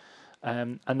sound.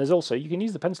 And there's also, you can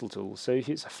use the pencil tool. So if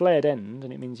it's a flared end,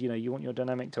 and it means you want your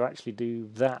dynamic to actually do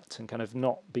that and kind of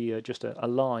not be just a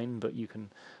line, but you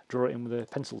can draw it in with a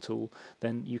pencil tool,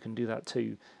 then you can do that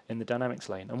too in the dynamics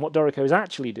lane. And what Dorico is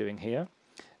actually doing here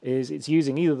is it's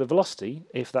using either the velocity,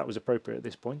 if that was appropriate at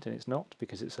this point, and it's not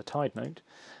because it's a tied note,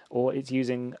 or it's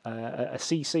using a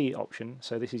CC option.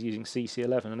 So this is using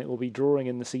CC11, and it will be drawing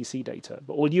in the CC data.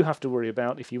 But all you have to worry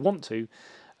about, if you want to,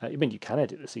 you can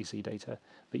edit the CC data,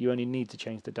 but you only need to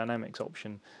change the dynamics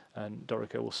option, and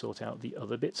Dorico will sort out the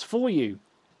other bits for you.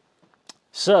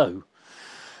 So,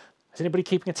 is anybody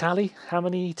keeping a tally how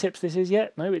many tips this is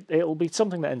yet? No, it'll be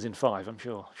something that ends in 5, I'm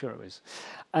sure. Sure it is.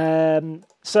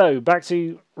 So, back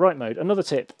to write mode. Another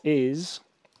tip is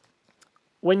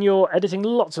when you're editing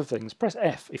lots of things, press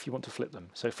F if you want to flip them.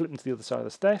 So flip them to the other side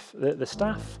of the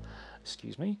staff.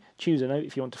 Excuse me. Choose a note.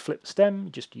 If you want to flip the stem,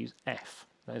 just use F.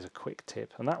 There's a quick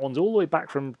tip. And that one's all the way back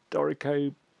from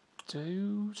Dorico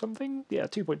 2 something? Yeah,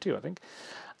 2.2 I think.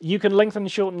 You can lengthen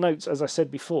and shorten notes, as I said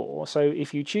before. So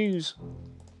if you choose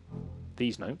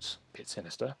these notes, bit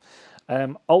sinister,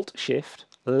 Alt-Shift,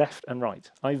 left and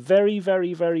right. I very,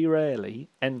 very, very rarely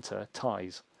enter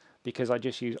ties because I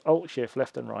just use Alt-Shift,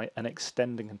 left and right, and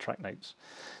extend and contract notes.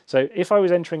 So if I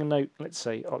was entering a note, let's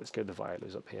say, let's go the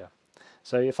violas up here.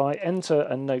 So if I enter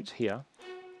a note here,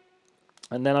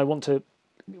 and then I want it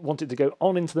to go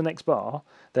on into the next bar,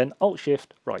 then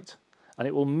Alt-Shift, right. And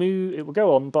it will move, it will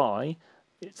go on by,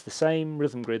 it's the same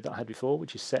rhythm grid that I had before,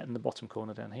 which is set in the bottom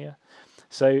corner down here.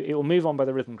 So it will move on by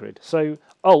the rhythm grid. So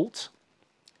Alt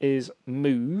is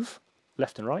move,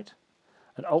 left and right,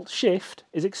 and Alt-Shift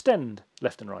is extend,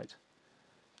 left and right.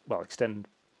 Well, extend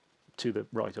to the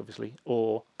right, obviously,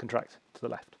 or contract to the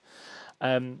left.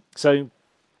 So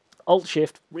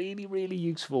Alt-Shift, really, really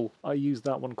useful. I use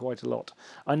that one quite a lot.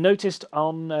 I noticed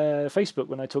on Facebook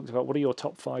when I talked about what are your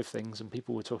top 5 things and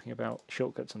people were talking about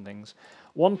shortcuts and things,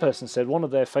 one person said one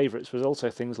of their favourites was also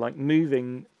things like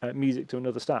moving music to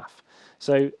another staff.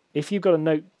 So if you've got a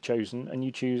note chosen and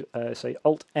you choose, say,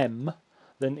 Alt-M,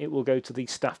 then it will go to the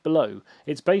staff below.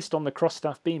 It's based on the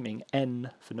cross-staff beaming,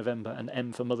 N for November and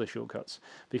M for Mother shortcuts.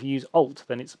 But if you use Alt,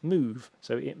 then it's move,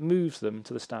 so it moves them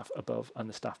to the staff above and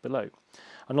the staff below.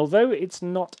 And although it's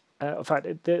not, in fact,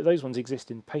 those ones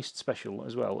exist in Paste Special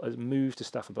as well, as move to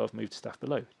staff above, move to staff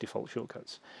below, default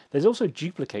shortcuts. There's also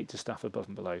duplicate to staff above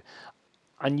and below.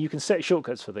 And you can set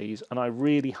shortcuts for these, and I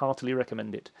really heartily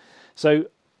recommend it. So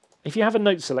if you have a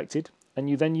note selected, and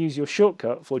you then use your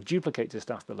shortcut for duplicate to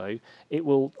staff below, it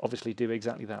will obviously do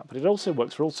exactly that. But it also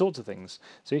works for all sorts of things.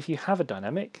 So if you have a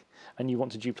dynamic and you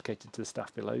want to duplicate it to the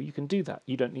staff below, you can do that.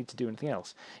 You don't need to do anything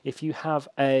else. If you have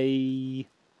a...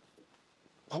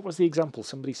 What was the example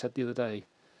somebody said the other day?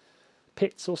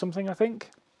 Pits or something, I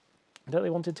think? That they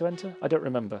wanted to enter? I don't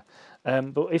remember.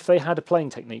 But if they had a playing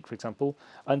technique, for example,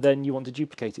 and then you want to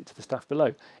duplicate it to the staff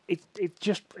below,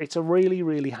 it's a really,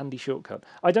 really handy shortcut.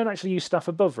 I don't actually use staff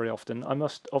above very often. I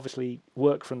must obviously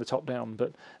work from the top down,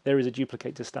 but there is a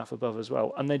duplicate to staff above as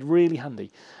well, and they're really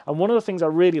handy. And one of the things I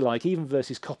really like, even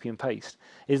versus copy and paste,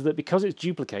 is that because it's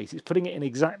duplicate, it's putting it in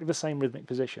exactly the same rhythmic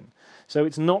position. So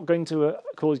it's not going to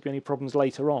cause you any problems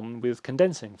later on with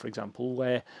condensing, for example,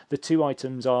 where the 2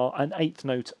 items are an 8th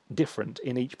note different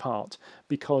in each part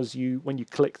because when you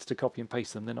clicked to copy and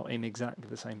paste them, they're not in exactly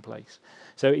the same place.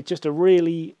 So it's just a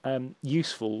really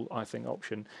useful, I think,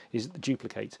 option is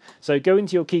duplicate. So go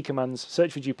into your key commands,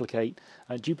 search for duplicate,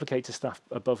 duplicate to staff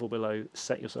above or below,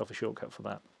 set yourself a shortcut for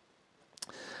that.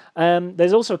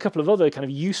 There's also a couple of other kind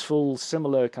of useful,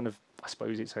 similar kind of, I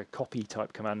suppose it's a copy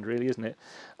type command really, isn't it?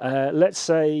 Let's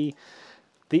say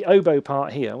the oboe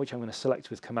part here, which I'm going to select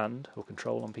with command or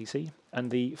control on PC,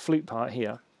 and the flute part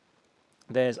here,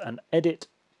 there's an edit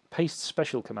paste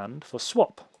special command for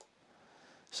swap.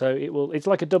 So it's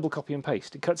like a double copy and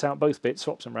paste. It cuts out both bits,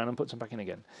 swaps them around and puts them back in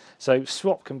again. So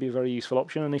swap can be a very useful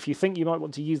option, and if you think you might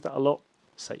want to use that a lot,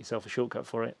 set yourself a shortcut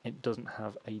for it. It doesn't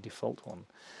have a default one.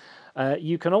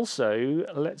 You can also,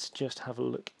 let's just have a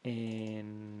look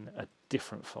in a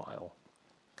different file.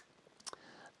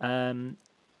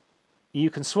 You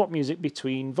can swap music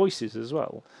between voices as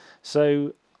well.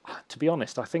 So to be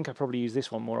honest, I think I probably use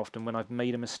this one more often when I've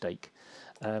made a mistake.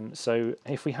 So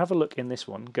if we have a look in this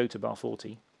one, go to bar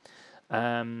 40.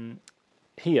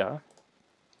 Here,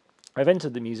 I've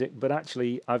entered the music, but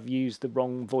actually I've used the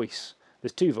wrong voice.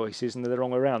 There's 2 voices and they're the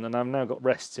wrong way around, and I've now got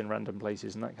rests in random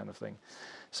places and that kind of thing.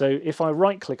 So if I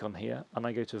right-click on here and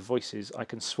I go to voices, I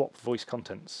can swap voice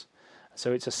contents.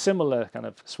 So it's a similar kind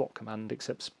of swap command,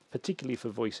 except particularly for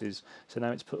voices. So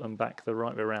now it's put them back the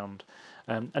right way around.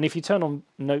 And if you turn on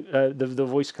the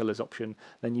voice colours option,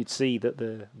 then you'd see that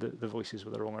the voices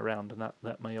were the wrong way around, and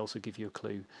that may also give you a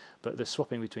clue. But the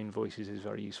swapping between voices is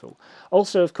very useful.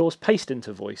 Also, of course, paste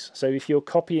into voice. So if you're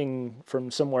copying from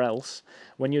somewhere else,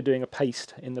 when you're doing a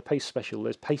paste, in the paste special,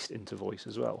 there's paste into voice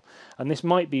as well. And this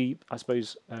might be, I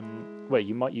suppose, well,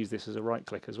 you might use this as a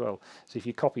right-click as well. So if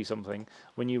you copy something,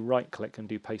 when you right-click and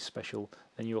do paste special,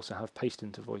 then you also have paste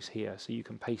into voice here, so you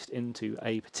can paste into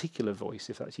a particular voice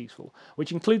if that's useful,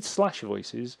 which includes slash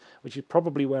voices, which is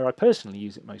probably where I personally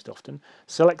use it most often.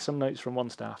 Select some notes from one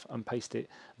staff and paste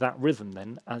that rhythm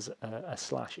then as a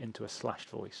slash into a slashed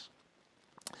voice.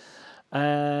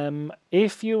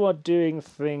 If you are doing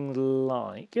things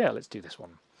like, yeah, let's do this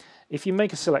one. If you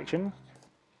make a selection,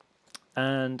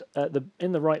 and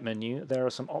in the right menu there are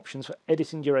some options for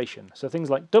editing duration. So things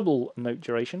like double note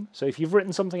duration. So if you've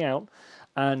written something out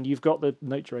and you've got the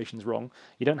note durations wrong,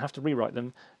 you don't have to rewrite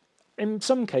them. In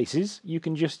some cases, you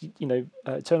can just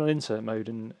turn on insert mode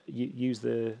and use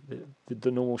the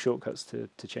normal shortcuts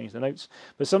to change the notes.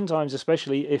 But sometimes,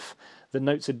 especially if the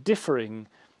notes are differing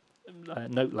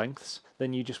note lengths,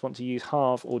 then you just want to use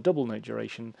halve or double note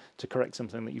duration to correct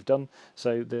something that you've done.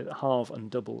 So the halve and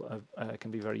double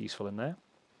can be very useful in there.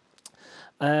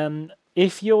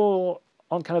 If you're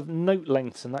on kind of note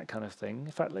lengths and that kind of thing,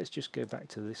 in fact, let's just go back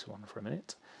to this one for a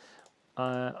minute.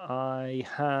 I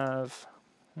have...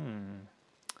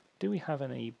 do we have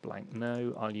any blank?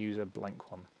 No, I'll use a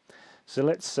blank one. So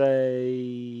let's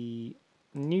say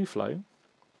new flow.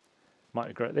 Might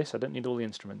regret this, I don't need all the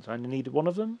instruments. I only need one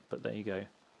of them, but there you go.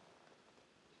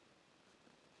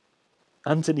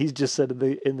 Anthony's just said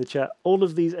in the chat, all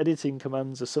of these editing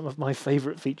commands are some of my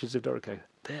favourite features of Dorico.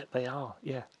 There they are,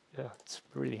 yeah, it's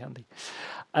really handy.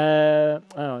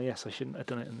 Oh yes, I shouldn't have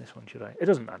done it in this one, should I? It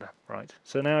doesn't matter, right.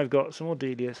 So now I've got some more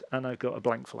Delius and I've got a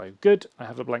blank flow. Good, I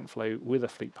have a blank flow with a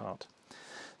flute part.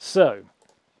 So,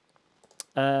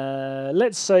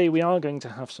 let's say we are going to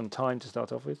have some time to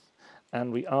start off with,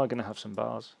 and we are going to have some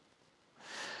bars.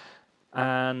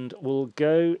 And we'll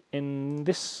go in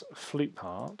this flute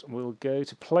part, we'll go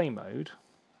to play mode.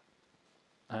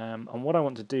 And what I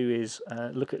want to do is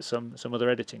look at some other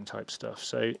editing type stuff.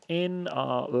 So in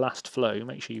our last flow,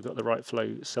 make sure you've got the right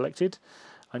flow selected.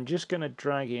 I'm just going to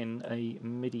drag in a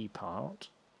MIDI part.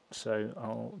 So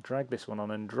I'll drag this one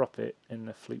on and drop it in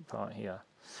the flute part here.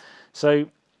 So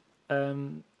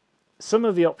some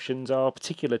of the options are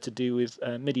particular to do with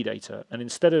MIDI data, and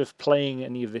instead of playing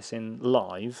any of this in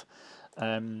live,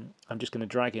 I'm just going to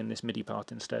drag in this MIDI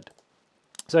part instead.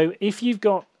 So if you've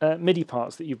got MIDI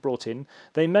parts that you've brought in,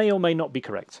 they may or may not be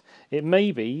correct. It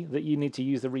may be that you need to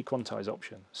use the requantize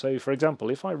option. So for example,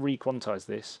 if I requantize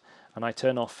this and I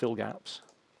turn off fill gaps,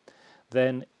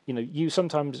 then you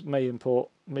sometimes may import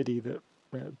MIDI that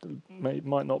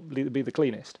might not be the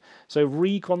cleanest. So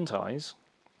requantize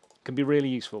can be really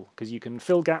useful because you can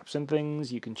fill gaps and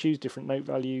things, you can choose different note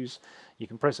values, you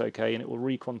can press OK and it will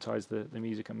requantize the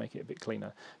music and make it a bit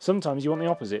cleaner. Sometimes you want the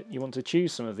opposite, you want to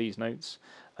choose some of these notes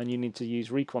and you need to use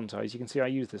requantize. You can see I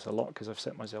use this a lot because I've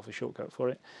set myself a shortcut for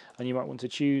it, and you might want to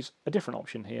choose a different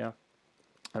option here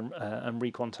and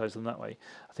requantize them that way.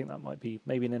 I think that might be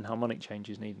maybe an enharmonic change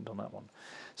is needed on that one.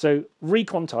 So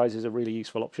requantize is a really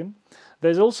useful option.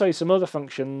 There's also some other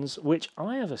functions which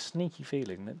I have a sneaky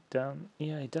feeling that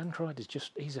Dan Cried is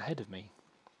he's ahead of me.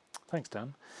 Thanks,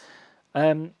 Dan.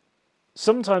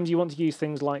 Sometimes you want to use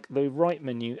things like the right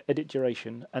menu, edit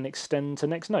duration, and extend to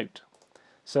next note.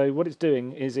 So what it's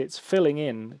doing is it's filling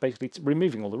in, basically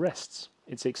removing all the rests.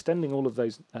 It's extending all of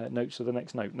those notes to the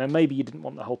next note. Now maybe you didn't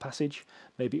want the whole passage,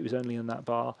 maybe it was only in that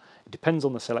bar. It depends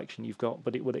on the selection you've got,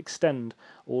 but it would extend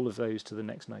all of those to the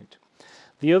next note.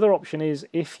 The other option is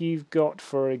if you've got,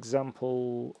 for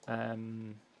example,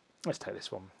 let's take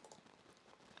this one.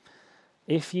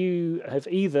 If you have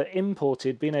either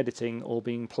imported, been editing, or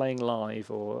been playing live,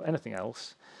 or anything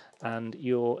else, and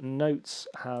your notes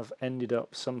have ended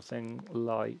up something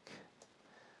like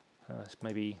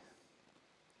maybe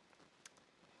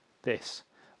this,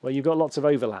 where you've got lots of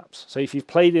overlaps. So if you've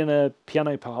played in a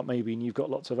piano part maybe and you've got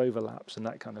lots of overlaps and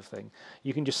that kind of thing,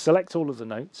 you can just select all of the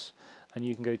notes and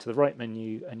you can go to the right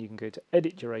menu and you can go to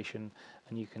edit duration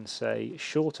and you can say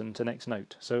shorten to next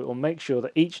note. So it will make sure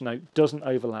that each note doesn't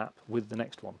overlap with the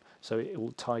next one. So it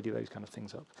will tidy those kind of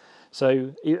things up.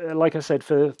 So like I said,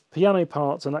 for piano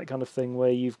parts and that kind of thing where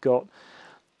you've got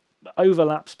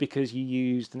overlaps because you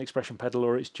used an expression pedal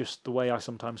or it's just the way I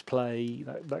sometimes play,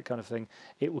 that kind of thing,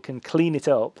 can clean it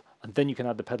up and then you can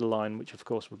add the pedal line, which of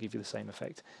course will give you the same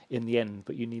effect in the end,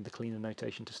 but you need the cleaner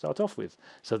notation to start off with.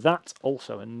 So that's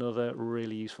also another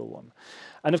really useful one.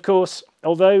 And of course,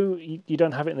 although you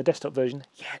don't have it in the desktop version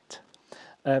yet,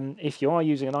 if you are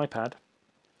using an iPad,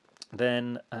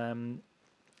 then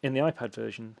in the iPad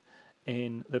version,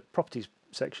 in the properties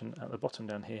section at the bottom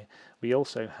down here, we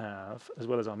also have, as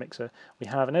well as our mixer, we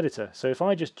have an editor. So if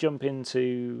I just jump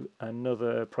into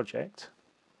another project,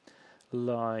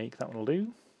 like that one will do,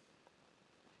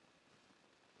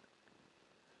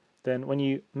 then when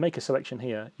you make a selection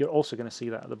here, you're also going to see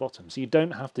that at the bottom. So you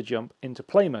don't have to jump into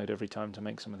play mode every time to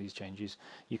make some of these changes.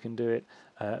 You can do it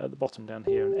at the bottom down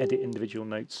here and edit individual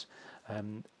notes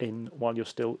while you're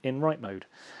still in write mode.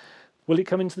 Will it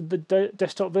come into the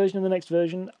desktop version in the next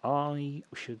version? I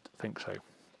should think so.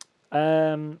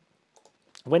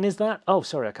 When is that? Oh,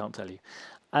 sorry, I can't tell you.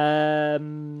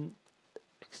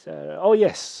 Oh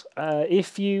yes,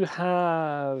 if you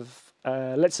have,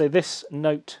 let's say, this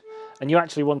note, and you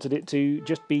actually wanted it to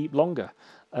just be longer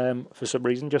for some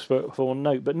reason, just for one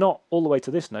note, but not all the way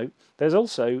to this note. There's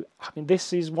also, I mean,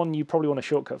 this is one you probably want a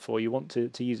shortcut for. You want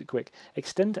to use it quick.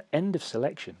 Extend to end of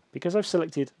selection. Because I've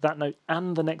selected that note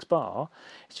and the next bar,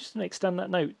 it's just going to extend that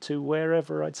note to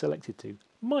wherever I'd selected to.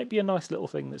 Might be a nice little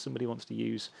thing that somebody wants to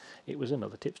use. It was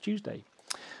another Tips Tuesday.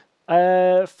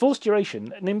 Forced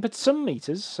duration, and in some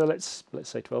meters, so let's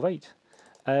say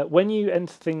 12/8. When you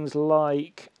enter things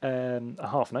like a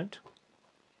half note,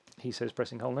 he says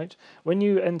pressing whole note. When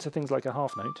you enter things like a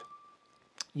half note,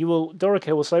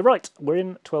 Dorico will say, right, we're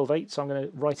in 12/8, so I'm going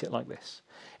to write it like this.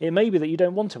 It may be that you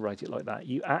don't want to write it like that.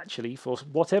 You actually, for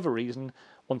whatever reason,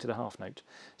 wanted a half note.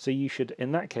 So you should,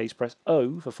 in that case, press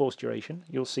O for forced duration.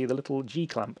 You'll see the little G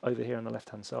clamp over here on the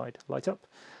left-hand side light up.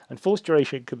 And forced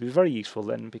duration could be very useful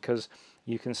then, because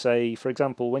you can say, for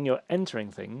example, when you're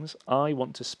entering things, I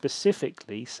want to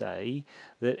specifically say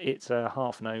that it's a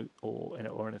half note or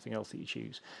anything else that you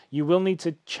choose. You will need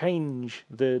to change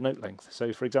the note length.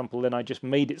 So, for example, then I just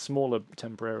made it smaller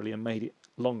temporarily and made it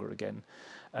longer again.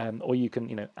 Or you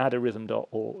can, add a rhythm dot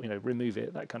or, remove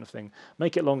it, that kind of thing.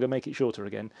 Make it longer, make it shorter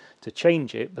again to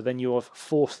change it, but then you have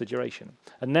forced the duration.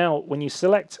 And now when you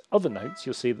select other notes,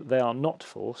 you'll see that they are not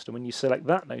forced. And when you select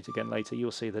that note again later,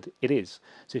 you'll see that it is.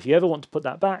 So if you ever want to put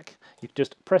that back, you can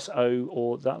just press O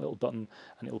or that little button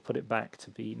and it will put it back to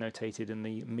be notated in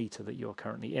the meter that you're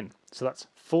currently in. So that's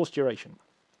forced duration.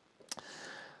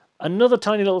 Another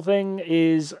tiny little thing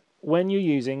is when you're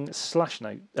using slash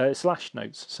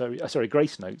notes, sorry,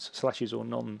 grace notes, slashes or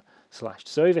non-slashed.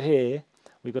 So over here,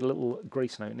 we've got a little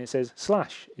grace note, and it says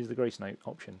slash is the grace note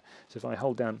option. So if I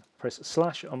hold down, press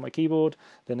slash on my keyboard,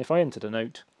 then if I entered a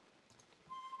note,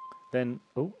 then,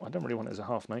 oh, I don't really want it as a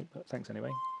half note, but thanks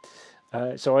anyway.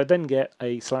 So I then get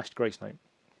a slashed grace note.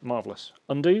 Marvellous.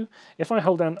 Undo. If I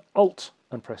hold down Alt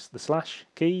and press the slash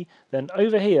key, then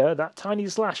over here, that tiny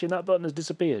slash in that button has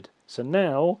disappeared. So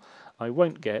now I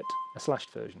won't get a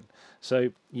slashed version. So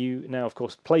you now, of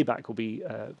course, playback will be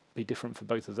different for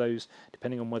both of those,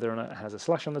 depending on whether or not it has a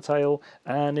slash on the tail.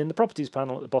 And in the properties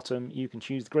panel at the bottom, you can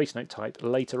choose the grace note type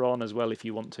later on as well if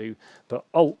you want to. But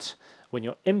Alt, when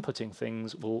you're inputting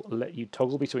things, will let you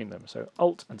toggle between them. So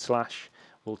Alt and slash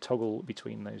will toggle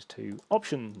between those two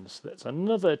options. That's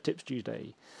another Tips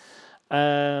Tuesday.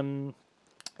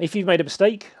 If you've made a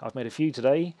mistake, I've made a few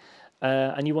today,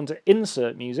 and you want to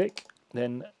insert music,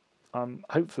 then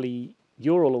hopefully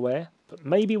you're all aware, but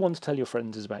maybe one to tell your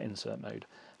friends is about insert mode.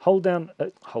 Hold down,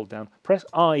 press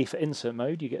I for insert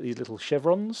mode. You get these little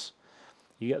chevrons.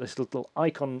 You get this little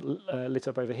icon lit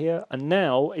up over here, and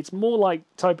now it's more like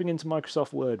typing into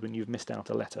Microsoft Word when you've missed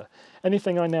out a letter.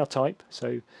 Anything I now type,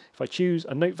 so if I choose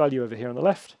a note value over here on the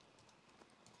left,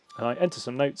 and I enter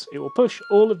some notes, it will push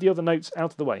all of the other notes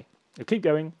out of the way. It'll keep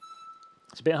going.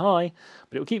 It's a bit high,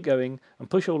 but it will keep going and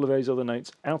push all of those other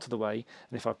notes out of the way.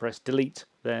 And if I press delete,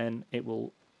 then it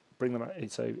will bring them out.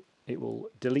 So it will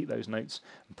delete those notes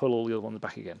and pull all the other ones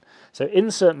back again. So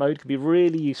insert mode can be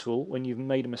really useful when you've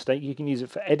made a mistake. You can use it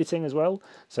for editing as well.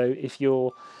 So if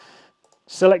you're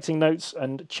selecting notes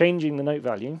and changing the note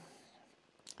value,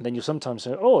 then you'll sometimes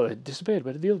say, oh, it disappeared,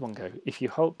 where did the other one go? If you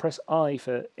press I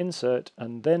for insert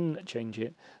and then change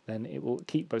it, then it will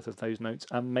keep both of those notes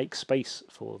and make space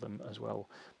for them as well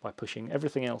by pushing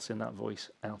everything else in that voice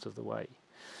out of the way.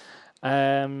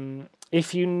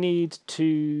 If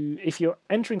you're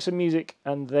entering some music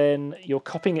and then you're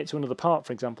copying it to another part,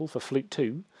 for example, for flute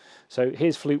 2, so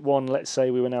here's flute 1, let's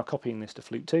say we were now copying this to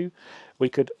flute 2, we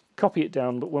could copy it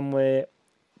down, but when we're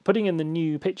putting in the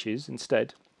new pitches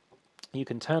instead, you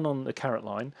can turn on the caret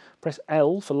line, press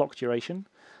L for lock duration,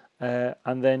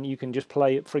 and then you can just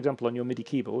play, for example, on your MIDI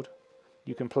keyboard,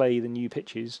 you can play the new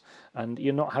pitches, and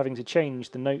you're not having to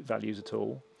change the note values at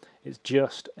all. It's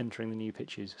just entering the new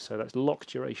pitches. So that's lock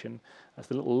duration, that's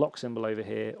the little lock symbol over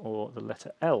here, or the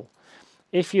letter L.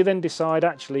 If you then decide,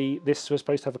 actually, this was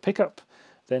supposed to have a pickup,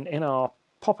 then in our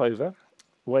popover,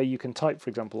 where you can type, for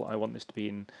example, I want this to be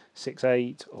in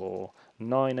 6/8 or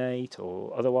 9/8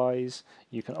 or otherwise,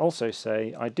 you can also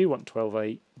say, I do want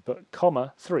 12/8, but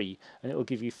comma 3, and it will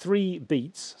give you 3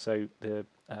 beats, so the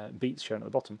beats shown at the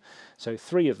bottom, so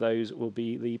 3 of those will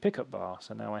be the pickup bar,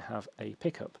 so now I have a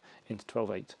pickup into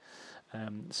 12/8.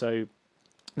 So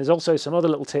there's also some other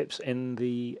little tips in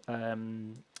the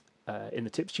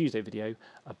Tips Tuesday video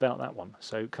about that one.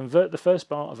 So convert the first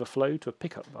bar of a flow to a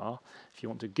pickup bar. If you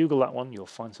want to Google that one, you'll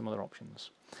find some other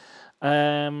options.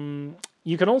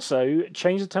 You can also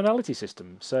change the tonality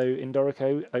system. So in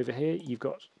Dorico over here, you've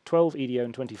got 12 EDO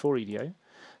and 24 EDO.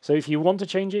 So if you want to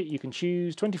change it, you can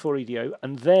choose 24 EDO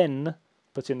and then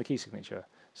put in the key signature.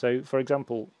 So for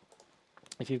example,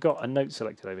 if you've got a note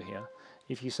selected over here,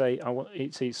 if you say I want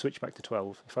it to switch back to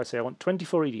 12, if I say I want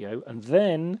 24 EDO and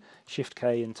then Shift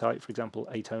K and type, for example,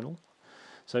 atonal,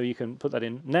 so you can put that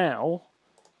in now.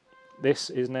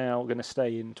 This is now going to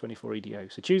stay in 24 EDO.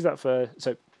 So choose that first.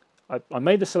 So I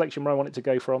made the selection where I want it to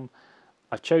go from.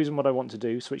 I've chosen what I want to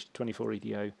do, switch to 24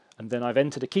 EDO, and then I've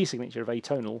entered a key signature of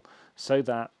atonal so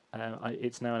that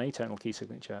it's now an atonal key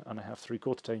signature, and I have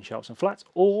 3/4 tone sharps and flats,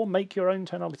 or make your own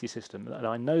tonality system. And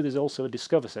I know there's also a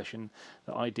Discover session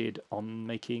that I did on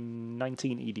making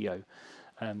 19 EDO.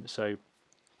 So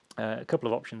a couple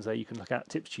of options there you can look at,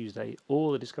 Tips Tuesday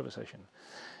or the Discover session.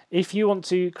 If you want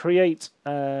to create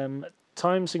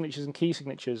time signatures and key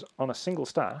signatures on a single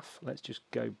staff, let's just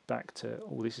go back to,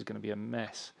 oh, this is going to be a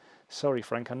mess. Sorry,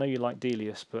 Frank, I know you like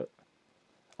Delius, but,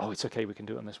 oh, it's okay, we can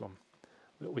do it on this one.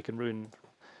 We can ruin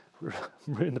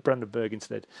the Brandenburg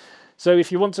instead. So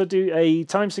if you want to do a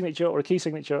time signature or a key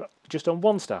signature just on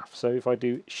one staff, so if I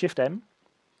do Shift-M,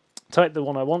 type the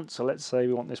one I want, so let's say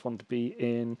we want this one to be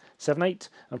in 7/8,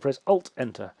 and press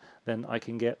Alt-Enter, then I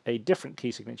can get a different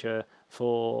key signature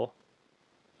for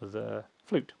the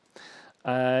flute.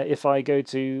 If I go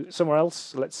to somewhere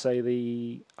else, let's say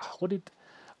the, what did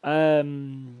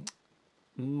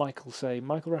Michael say?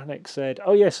 Michael Rahnek said,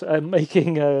 oh yes,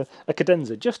 making a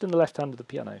cadenza just in the left hand of the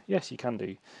piano. Yes, you can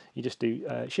do. You just do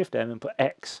Shift-M and put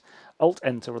X,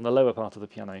 Alt-Enter on the lower part of the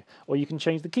piano. Or you can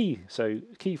change the key, so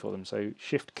key for them. So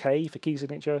Shift-K for key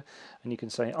signature, and you can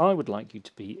say, I would like you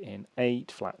to be in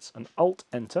 8 flats. And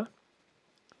Alt-Enter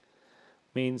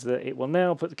means that it will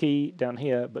now put the key down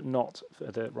here, but not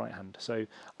for the right hand. So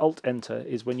Alt-Enter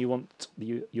is when you want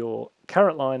your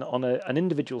caret line on an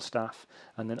individual staff,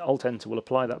 and then Alt-Enter will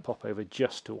apply that popover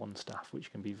just to one staff,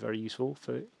 which can be very useful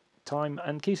for time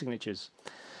and key signatures.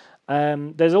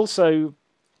 There's also,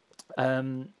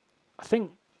 I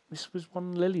think this was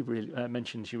one Lily really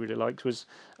mentioned she really liked, was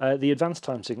the advanced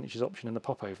time signatures option in the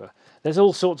popover. There's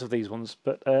all sorts of these ones,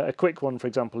 but a quick one, for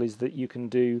example, is that you can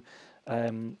do,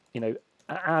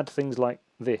 add things like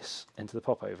this into the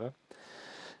popover.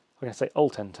 I'm going to say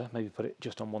Alt-Enter, maybe put it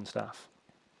just on one staff.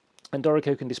 And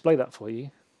Dorico can display that for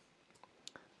you.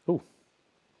 Oh,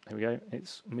 there we go.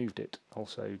 It's moved it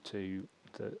also to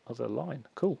the other line.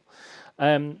 Cool.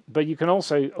 But you can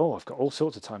also, oh, I've got all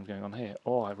sorts of times going on here.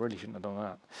 Oh, I really shouldn't have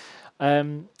done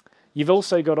that. You've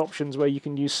also got options where you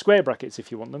can use square brackets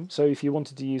if you want them. So if you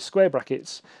wanted to use square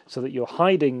brackets so that you're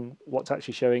hiding what's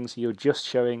actually showing, so you're just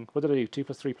showing, what did I do, 2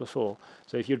 + 3 + 4.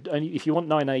 So if you want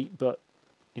 9/8, but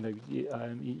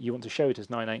you want to show it as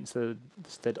 9/8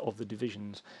 instead of the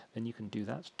divisions, then you can do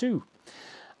that too.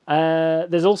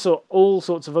 There's also all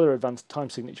sorts of other advanced time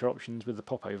signature options with the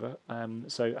popover.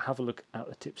 So have a look at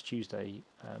the Tips Tuesday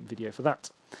video for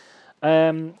that.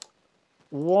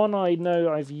 One I know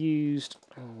I've used,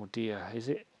 oh dear, is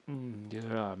it?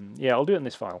 Yeah, I'll do it in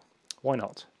this file. Why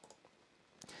not?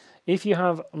 If you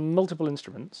have multiple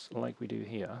instruments, like we do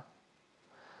here,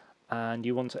 and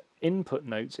you want to input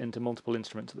notes into multiple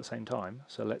instruments at the same time,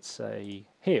 so let's say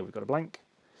here we've got a blank.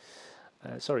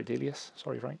 Sorry, Delius.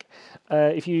 Sorry, Frank.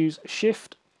 If you use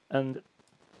Shift and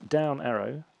down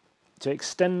arrow to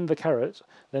extend the caret,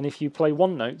 then if you play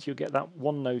one note, you'll get that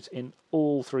one note in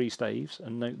all 3 staves,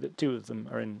 and note that 2 of them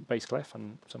are in bass clef,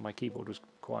 and so my keyboard was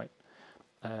quite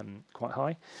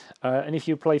high. And if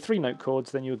you play 3 note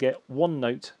chords, then you'll get one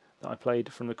note that I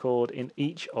played from the chord in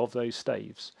each of those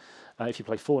staves. If you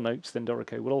play 4 notes, then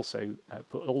Dorico will also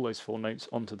put all those 4 notes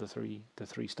onto the three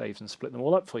staves and split them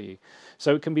all up for you.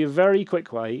 So it can be a very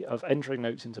quick way of entering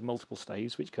notes into multiple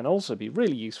staves, which can also be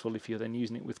really useful if you're then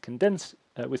using it with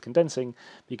condensing,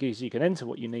 because you can enter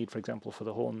what you need, for example, for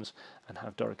the horns, and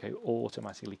have Dorico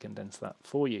automatically condense that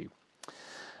for you.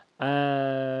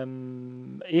 If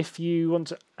you want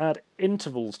to add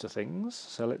intervals to things,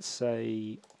 so let's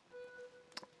say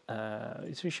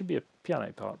it should be a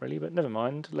piano part really, but never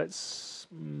mind. Let's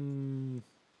we'll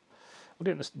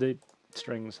do it in the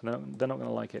strings. No, they're not going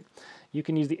to like it. You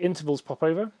can use the intervals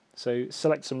popover. So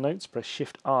select some notes, press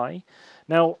Shift I.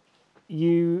 Now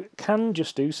you can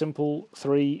just do simple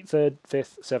 3, 3rd,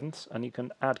 5th, 7th, and you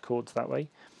can add chords that way.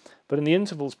 But in the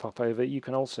intervals popover, you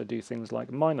can also do things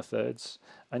like minor thirds,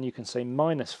 and you can say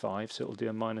 -5, so it'll do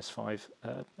a -5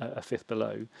 a fifth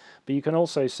below. But you can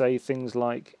also say things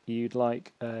like you'd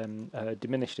like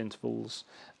diminished intervals,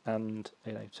 and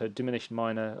so diminished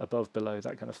minor, above, below,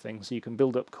 that kind of thing. So you can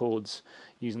build up chords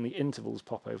using the intervals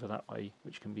popover that way,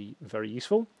 which can be very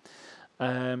useful.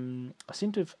 I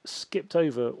seem to have skipped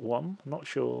over one. I'm not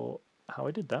sure how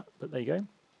I did that, but there you go.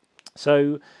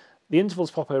 So The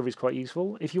intervals popover is quite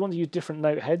useful. If you want to use different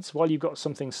note heads while you've got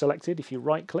something selected, if you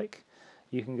right click,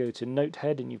 you can go to note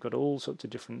head and you've got all sorts of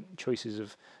different choices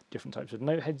of different types of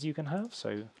note heads you can have.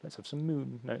 So let's have some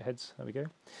moon note heads. There we go.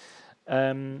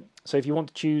 So if you want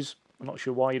to choose, I'm not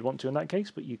sure why you'd want to in that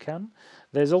case, but you can.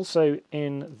 There's also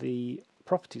in the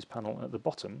properties panel at the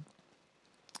bottom.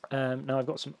 Now I've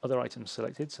got some other items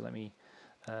selected, so let me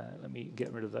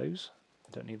get rid of those. I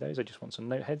don't need those. I just want some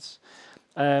note heads.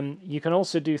 You can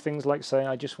also do things like say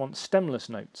I just want stemless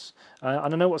notes,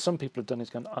 and I know what some people have done is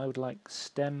gone, I would like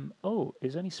stem. Oh,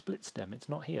 it's only split stem. It's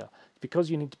not here because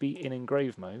you need to be in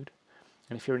engrave mode.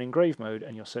 And if you're in engrave mode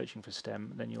and you're searching for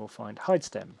stem, then you'll find hide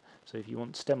stem. So if you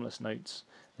want stemless notes,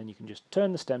 then you can just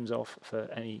turn the stems off for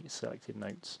any selected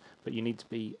notes, but you need to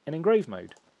be in engrave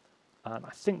mode. And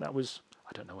I think that was,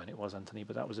 I don't know when it was, Anthony,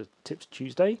 but that was a Tips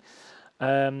Tuesday.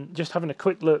 Just having a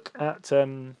quick look at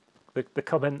the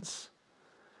comments.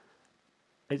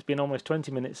 It's been almost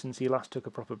 20 minutes since he last took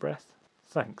a proper breath.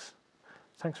 Thanks.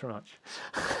 Thanks very much.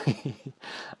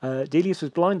 Delius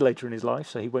was blind later in his life,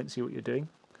 so he won't see what you're doing.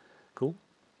 Cool.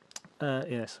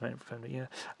 Yes,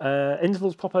 yeah.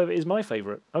 Intervals popover is my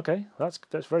favourite. Okay, that's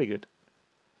very good.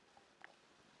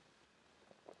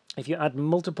 If you add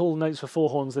multiple notes for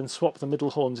 4 horns, then swap the middle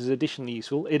horns is additionally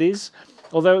useful. It is,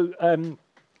 although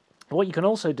what you can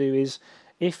also do is,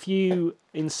 if you,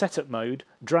 in setup mode,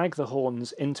 drag the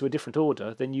horns into a different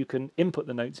order, then you can input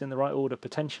the notes in the right order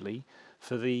potentially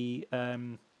for the...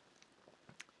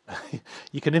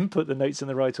 you can input the notes in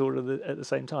the right order at the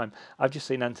same time. I've just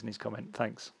seen Anthony's comment.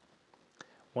 Thanks.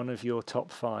 One of your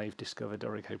top 5 Discover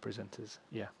Dorico presenters.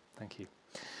 Yeah, thank you.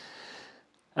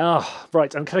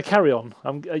 Right, I'm going to carry on.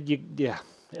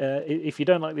 If you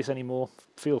don't like this anymore,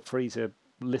 feel free to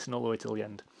listen all the way till the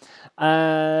end.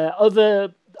 How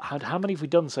many have we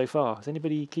done so far? Is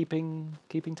anybody keeping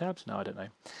tabs? No, I don't know.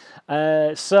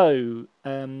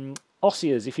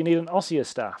 Osseas, if you need an Ossia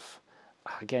staff,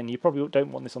 again, you probably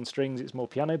don't want this on strings, it's more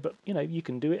piano, but you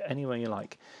can do it any way you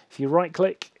like. If you right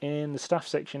click in the staff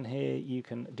section here, you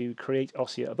can do create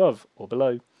Ossia above or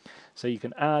below. So you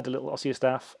can add a little Ossia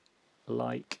staff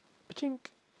like pachink.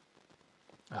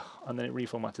 And then it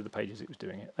reformatted the page as it was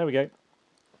doing it. There we go.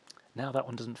 Now that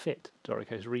one doesn't fit.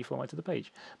 Dorico's reformatted the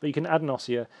page. But you can add an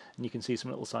Ossia and you can see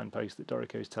some little signpost that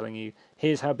Dorico is telling you,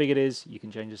 here's how big it is, you can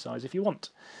change the size if you want.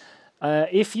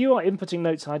 If you are inputting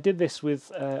notes, and I did this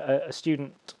with a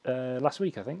student last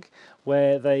week, I think,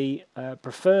 where they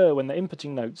prefer, when they're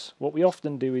inputting notes, what we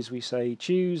often do is we say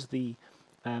choose the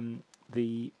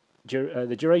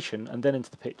duration and then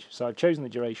into the pitch. So I've chosen the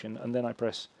duration and then I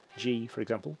press G, for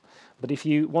example. But if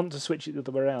you want to switch it the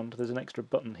other way around, there's an extra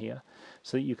button here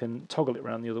so that you can toggle it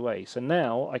around the other way. So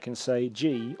now I can say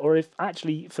G, or if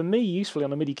actually, for me, usefully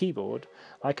on a MIDI keyboard,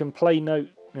 I can play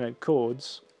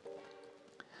chords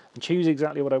and choose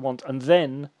exactly what I want, and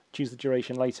then choose the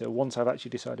duration later once I've actually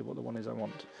decided what the one is I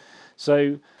want.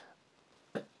 So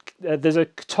there's a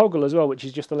toggle as well, which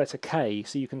is just the letter K,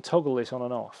 so you can toggle this on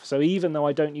and off. So even though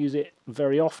I don't use it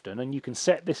very often, and you can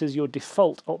set this as your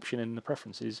default option in the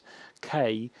preferences,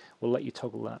 K will let you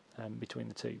toggle that between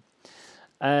the two.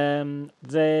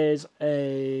 There's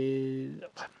a...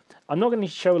 I'm not going to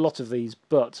show a lot of these,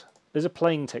 but there's a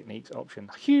playing techniques option.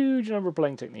 A huge number of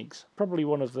playing techniques, probably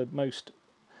one of the most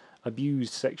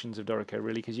abused sections of Dorico,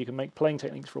 really, because you can make playing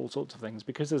techniques for all sorts of things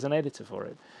because there's an editor for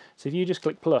it. So if you just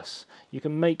click plus, you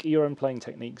can make your own playing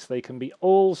techniques. They can be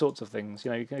all sorts of things.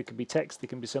 It can be text, they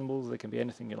can be symbols, they can be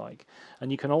anything you like.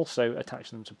 And you can also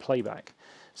attach them to playback.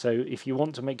 So if you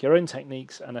want to make your own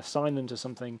techniques and assign them to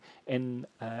something in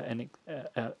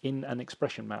an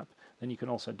expression map, then you can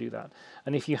also do that.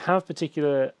 And if you have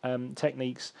particular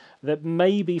techniques that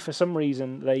maybe for some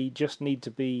reason they just need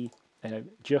to be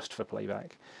just for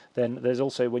playback, then there's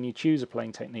also, when you choose a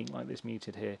playing technique like this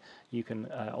muted here, you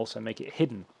can also make it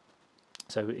hidden.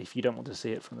 So if you don't want to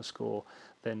see it from the score,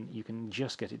 then you can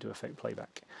just get it to affect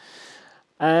playback.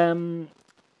 I'm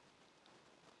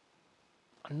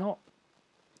not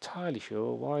entirely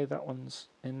sure why that one's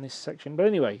in this section, but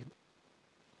anyway,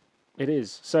 it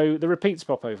is. So the repeats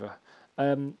pop over.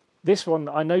 This one,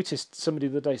 I noticed somebody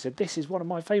the other day said, this is one of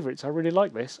my favourites, I really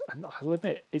like this, and I'll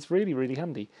admit, it's really, really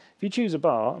handy. If you choose a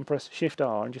bar and press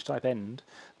Shift-R and just type end,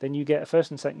 then you get a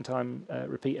first and second time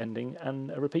repeat ending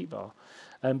and a repeat bar.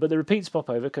 But the repeats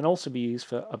popover can also be used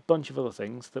for a bunch of other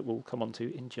things that we'll come on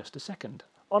to in just a second.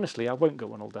 Honestly, I won't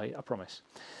go on all day, I promise.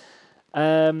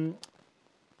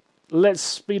 Let's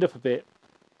speed up a bit,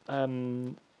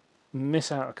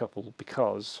 miss out a couple,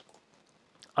 because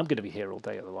I'm going to be here all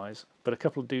day otherwise, but a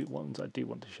couple of ones I do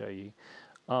want to show you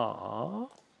are...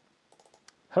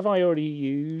 Have I already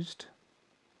used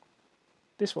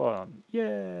This one,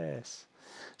 yes.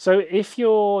 So if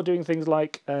you're doing things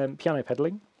like piano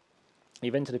pedaling,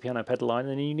 you've entered a piano pedal line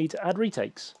and you need to add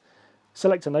retakes.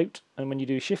 Select a note, and when you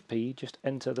do Shift P, just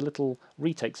enter the little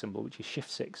retake symbol, which is Shift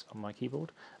 6 on my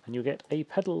keyboard, and you'll get a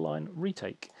pedal line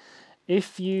retake.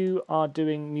 If you are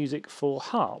doing music for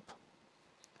harp,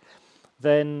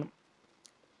 then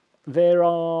there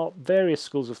are various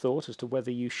schools of thought as to whether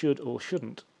you should or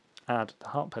shouldn't add the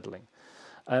harp pedaling.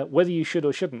 Whether you should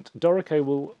or shouldn't, Dorico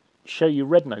will show you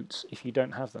red notes if you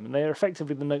don't have them, and they are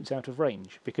effectively the notes out of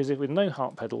range, because if with no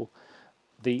harp pedal,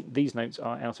 these notes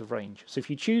are out of range. So if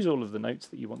you choose all of the notes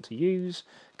that you want to use,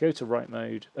 go to right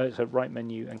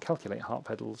menu and calculate harp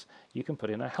pedals, you can put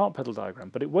in a harp pedal diagram,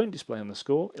 but it won't display on the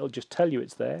score, it'll just tell you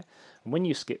it's there, and when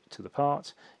you skip to the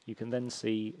part, you can then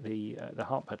see the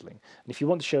harp pedaling. And if you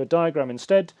want to show a diagram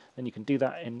instead, then you can do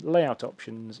that in layout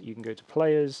options. You can go to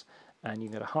players, and you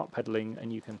can go to harp pedaling,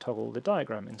 and you can toggle the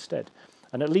diagram instead.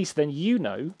 And at least then you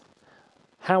know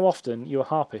how often your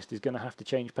harpist is going to have to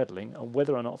change pedalling and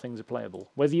whether or not things are playable.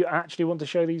 Whether you actually want to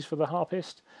show these for the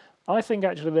harpist, I think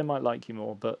actually they might like you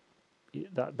more, but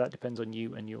that depends on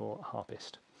you and your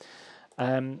harpist.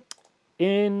 In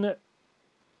a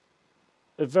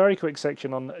very quick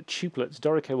section on tuplets,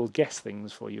 Dorico will guess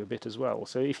things for you a bit as well.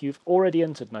 So if you've already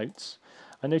entered notes,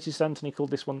 I noticed Anthony called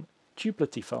this one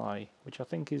tupletify, which I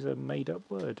think is a made-up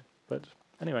word, but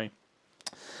anyway.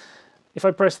 If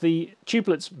I press the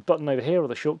tuplets button over here, or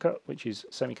the shortcut, which is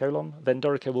semicolon, then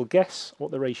Dorico will guess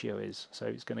what the ratio is. So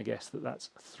it's going to guess that that's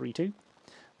 3:2,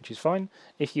 which is fine.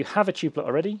 If you have a tuplet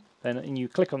already, then and you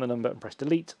click on the number and press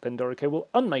delete, then Dorico will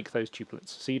unmake those tuplets.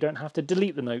 So you don't have to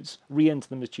delete the notes, re-enter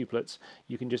them as tuplets.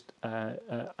 You can just add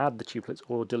the tuplets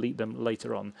or delete them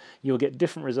later on. You'll get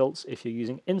different results if you're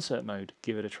using insert mode.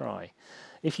 Give it a try.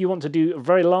 If you want to do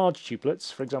very large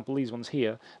tuplets, for example these ones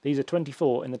here, these are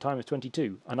 24 in the time of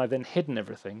 22, and I've then hidden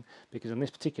everything because in this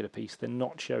particular piece they're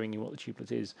not showing you what the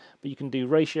tuplet is, but you can do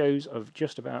ratios of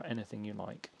just about anything you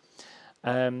like.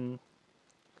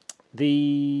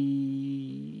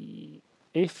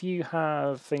 If you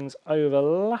have things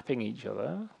overlapping each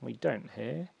other, we don't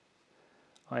here.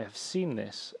 I have seen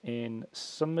this in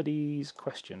somebody's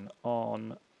question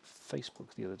on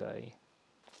Facebook the other day.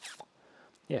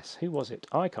 Yes, who was it?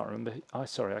 I can't remember.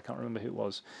 Sorry, I can't remember who it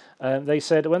was. They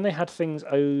said when they had things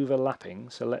overlapping,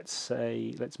 so let's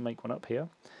make one up here.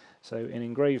 So in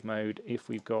engrave mode, if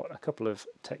we've got a couple of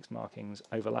text markings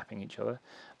overlapping each other,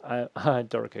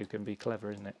 Dorico's going to be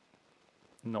clever, isn't it?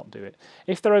 Not do it.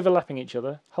 If they're overlapping each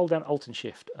other, hold down Alt and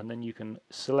Shift, and then you can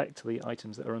select the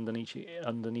items that are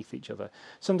underneath each other.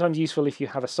 Sometimes useful if you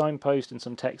have a signpost and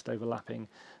some text overlapping,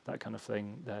 that kind of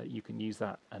thing. You can use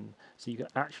that, and so you can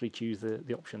actually choose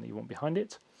the option that you want behind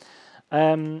it.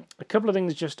 A couple of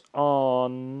things just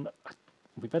on.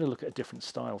 We better look at a different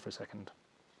style for a second.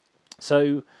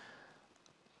 So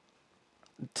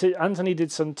Anthony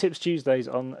did some Tips Tuesdays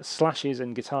on slashes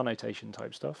and guitar notation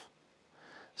type stuff.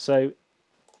 So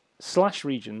slash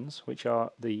regions, which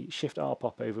are the Shift R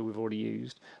popover we've already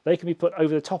used, they can be put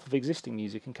over the top of existing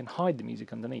music and can hide the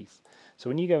music underneath.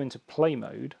 So when you go into play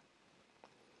mode,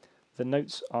 the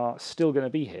notes are still going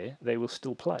to be here, they will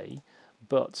still play,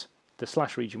 but the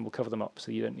slash region will cover them up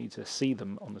so you don't need to see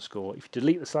them on the score. If you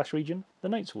delete the slash region, the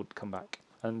notes will come back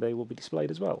and they will be displayed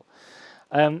as well.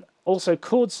 Also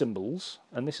chord symbols,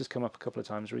 and this has come up a couple of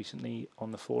times recently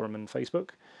on the forum and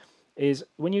Facebook, is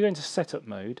when you go into setup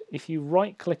mode, if you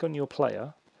right click on your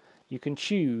player, you can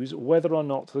choose whether or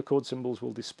not the chord symbols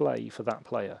will display for that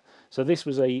player. So this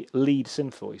was a lead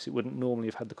synth voice, it wouldn't normally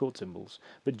have had the chord symbols,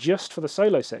 but just for the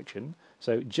solo section,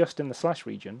 so just in the slash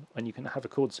region, and you can have a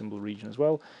chord symbol region as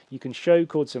well, you can show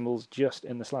chord symbols just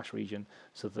in the slash region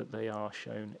so that they are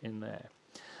shown in there.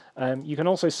 You can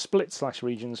also split slash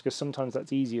regions because sometimes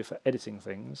that's easier for editing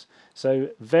things. So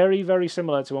very, very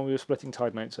similar to when we were splitting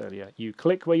tide notes earlier. You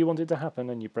click where you want it to happen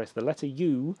and you press the letter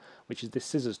U, which is this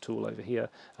scissors tool over here,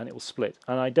 and it will split.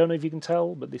 And I don't know if you can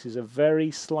tell, but this is a very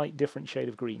slight different shade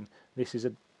of green. This is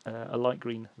a light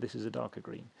green, this is a darker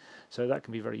green. So that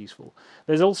can be very useful.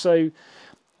 There's also,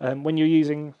 when you're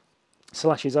using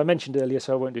slashes, I mentioned earlier,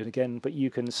 so I won't do it again, but you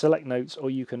can select notes or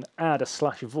you can add a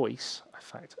slash voice. In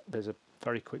fact, there's a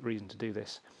very quick reason to do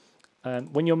this.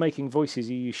 When you're making voices,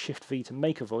 you use Shift V to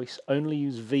make a voice. Only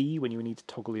use V when you need to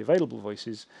toggle the available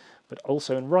voices, but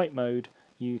also in write mode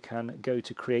you can go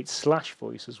to create slash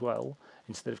voice as well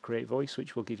instead of create voice,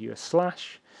 which will give you a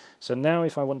slash. So now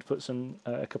if I want to put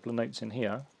a couple of notes in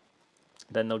here,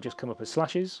 then they'll just come up as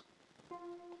slashes.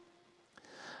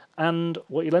 And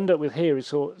what you'll end up with here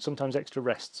is sometimes extra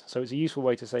rests. So it's a useful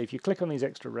way to say if you click on these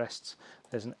extra rests,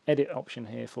 there's an edit option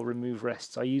here for remove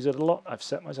rests. I use it a lot. I've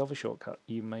set myself a shortcut.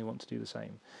 You may want to do the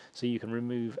same. So you can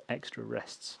remove extra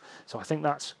rests. So I think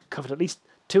that's covered at least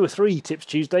 2 or 3 Tips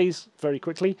Tuesdays very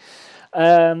quickly.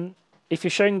 If you're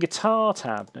showing guitar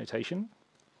tab notation,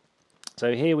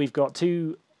 so here we've got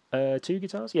two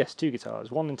guitars? Yes, 2 guitars.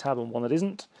 One in tab and one that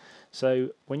isn't. So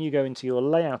when you go into your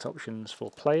layout options for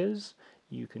players,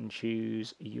 you can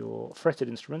choose your fretted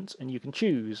instruments, and you can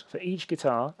choose for each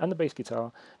guitar and the bass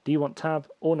guitar, do you want tab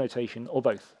or notation or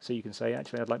both? So you can say,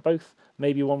 actually, I'd like both,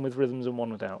 maybe one with rhythms and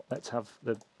one without. Let's have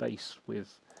the bass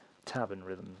with tab and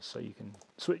rhythms, so you can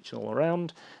switch all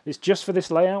around. It's just for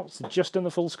this layout, it's just in the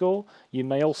full score. You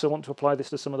may also want to apply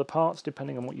this to some of the parts,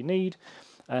 depending on what you need.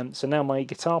 So now my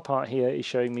guitar part here is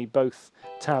showing me both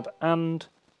tab and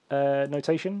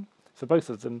notation for both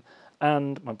of them,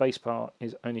 and my bass part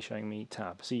is only showing me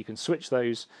tab. So you can switch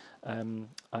those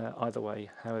either way,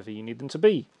 however you need them to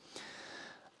be.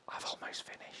 I've almost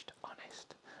finished,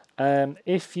 honest.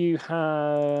 If you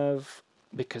have,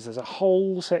 because there's a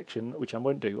whole section, which I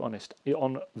won't do, honest,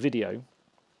 on video.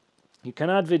 You can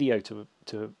add video to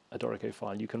a Dorico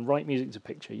file. You can write music to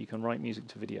picture. You can write music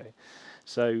to video.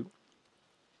 So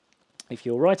if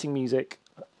you're writing music,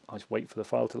 I'll just wait for the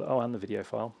file to, and the video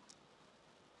file.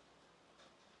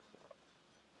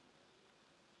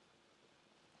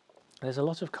 There's a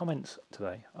lot of comments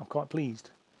today. I'm quite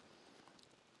pleased.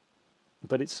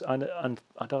 But it's, and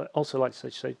I'd also like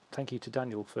to say thank you to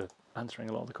Daniel for answering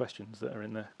a lot of the questions that are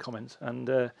in the comments,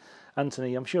 and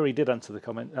Anthony, I'm sure he did answer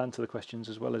the questions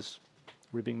as well as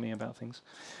ribbing me about things.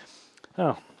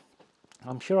 Oh,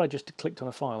 I'm sure I just clicked on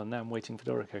a file and now I'm waiting for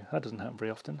Dorico. That doesn't happen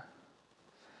very often.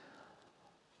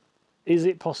 Is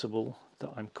it possible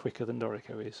that I'm quicker than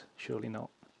Dorico is? Surely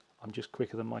not. I'm just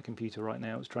quicker than my computer right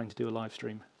now. It's trying to do a live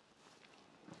stream.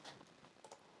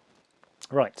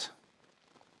 Right,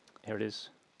 here it is.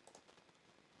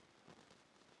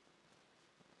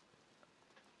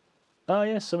 Ah,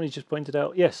 yes, somebody just pointed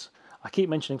out, yes, I keep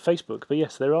mentioning Facebook, but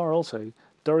yes, there are also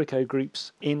Dorico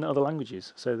groups in other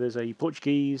languages. So there's a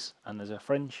Portuguese, and there's a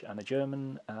French, and a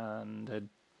German, and a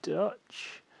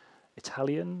Dutch,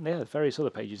 Italian, yeah, various other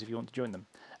pages if you want to join them.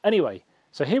 Anyway,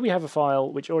 so here we have a file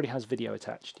which already has video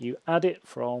attached. You add it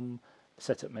from the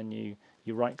setup menu,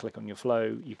 you right click on your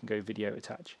flow, you can go video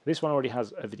attach. This one already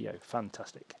has a video,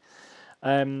 fantastic.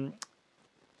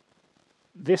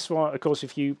 This one, of course,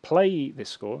 if you play this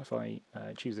score, if I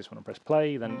choose this one and press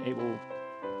play, then it will...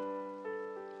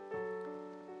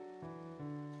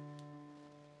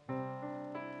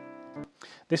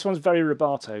 This one's very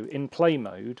rubato. In play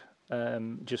mode,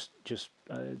 just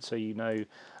so you know,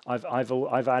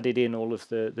 I've added in all of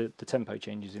the tempo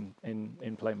changes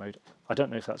in play mode. I don't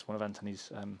know if that's one of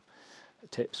Anthony's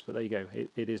tips, but there you go,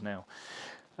 it is now.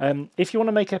 If you want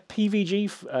to make a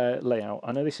PVG layout,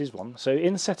 I know this is one, so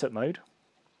in setup mode,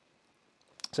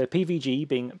 so PVG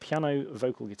being piano,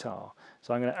 vocal, guitar,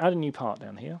 so I'm going to add a new part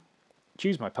down here,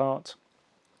 choose my part,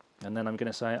 and then I'm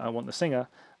going to say I want the singer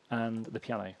and the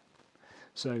piano.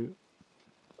 So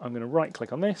I'm going to right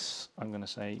click on this, I'm going to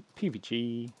say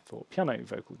PVG for piano,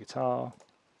 vocal, guitar,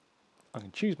 I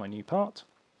can choose my new part,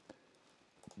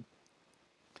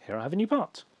 here I have a new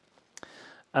part.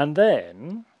 And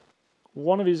then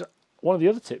one of the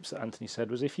other tips that Anthony said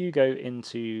was if you go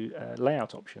into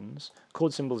layout options,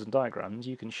 chord symbols and diagrams,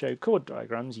 you can show chord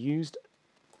diagrams used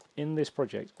in this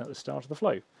project at the start of the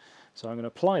flow. So I'm going to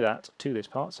apply that to this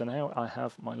part. So now I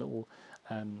have my little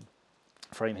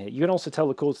frame here. You can also tell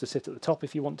the chords to sit at the top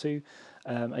if you want to,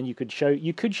 and you could show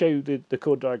the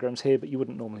chord diagrams here, but you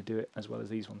wouldn't normally do it as well as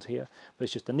these ones here. But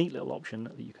it's just a neat little option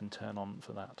that you can turn on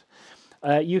for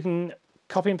that. You can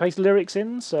copy and paste lyrics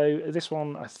in, so this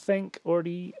one I think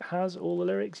already has all the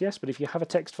lyrics, yes, but if you have a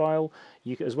text file,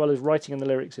 you can, as well as writing in the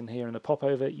lyrics in here in the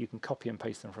popover, you can copy and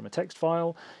paste them from a text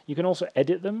file. You can also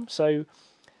edit them, so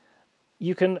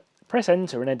you can press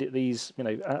enter and edit these, you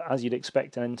know, as you'd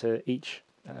expect, and enter each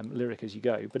lyric as you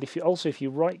go. But if you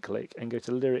right click and go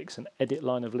to lyrics and edit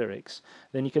line of lyrics,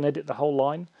 then you can edit the whole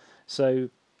line. So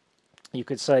you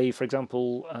could say, for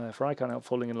example, for I Can't Help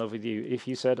Falling in Love with You, if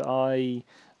you said, I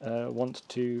want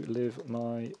to live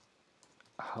my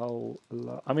whole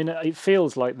life. I mean, it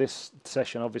feels like this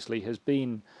session obviously has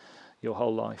been your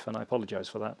whole life, and I apologise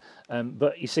for that.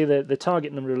 But you see the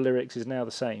target number of lyrics is now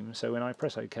the same, so when I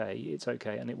press OK, it's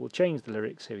OK, and it will change the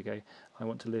lyrics. Here we go. I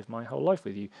want to live my whole life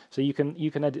with you. So you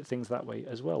can edit things that way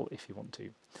as well if you want to.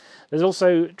 There's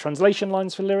also translation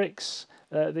lines for lyrics.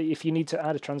 if you need to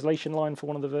add a translation line for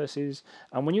one of the verses.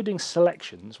 And when you're doing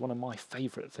selections, one of my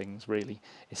favourite things really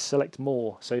is select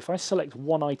more. So if I select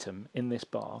one item in this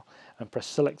bar and press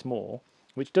select more,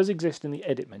 which does exist in the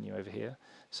edit menu over here,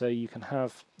 so you can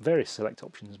have various select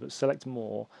options, but select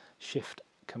more, Shift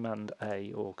Command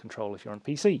A or Control if you're on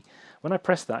PC. When I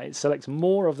press that, it selects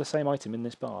more of the same item in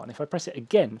this bar, and if I press it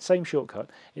again, same shortcut,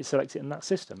 it selects it in that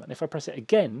system, and if I press it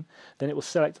again, then it will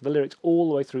select the lyrics all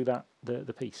the way through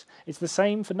the piece. It's the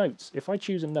same for notes. If I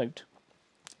choose a note,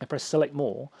 I press select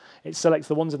more, it selects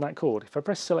the ones in that chord. If I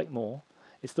press select more,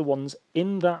 it's the ones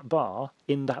in that bar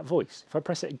in that voice. If I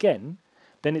press it again,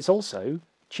 then it's also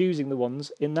choosing the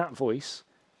ones in that voice.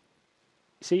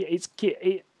 See,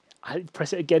 I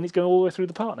press it again, it's going all the way through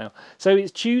the part now. So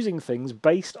it's choosing things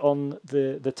based on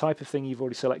the type of thing you've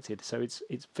already selected. So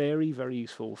it's very, very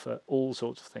useful for all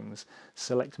sorts of things.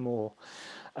 Select more.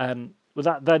 Well,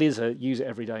 that is a use it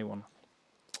every day one.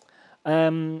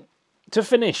 To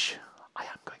finish, I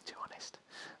am going to be honest.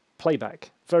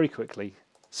 Playback, very quickly.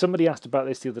 Somebody asked about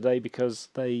this the other day because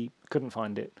they couldn't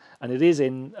find it, and it is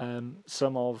in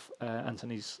some of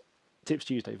Anthony's Tips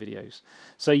Tuesday videos.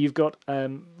 So you've got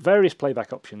various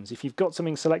playback options. If you've got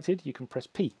something selected, you can press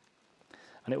P,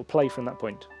 and it will play from that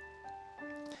point.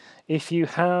 If you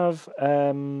have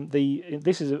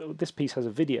this piece has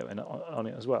a video on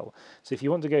it as well. So if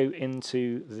you want to go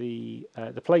into the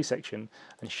play section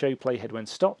and show playhead when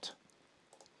stopped,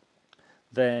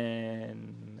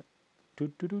 then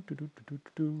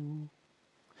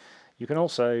you can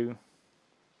also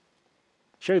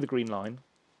show the green line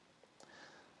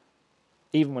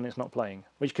even when it's not playing,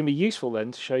 which can be useful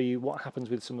then to show you what happens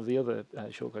with some of the other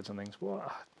shortcuts and things. Whoa.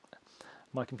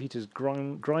 My computer's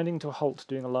grinding to a halt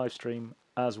doing a live stream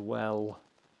as well.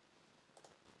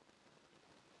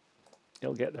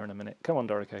 It'll get there in a minute. Come on,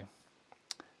 Dorico.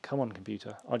 Come on,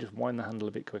 computer. I'll just wind the handle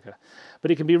a bit quicker.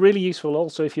 But it can be really useful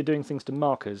also if you're doing things to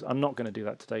markers. I'm not going to do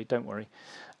that today, don't worry.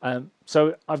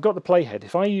 So I've got the playhead.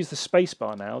 If I use the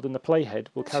spacebar now, then the playhead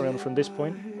will carry on from this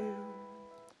point.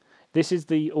 This is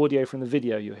the audio from the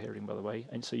video you're hearing, by the way,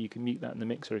 and so you can mute that in the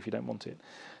mixer if you don't want it.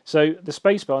 So the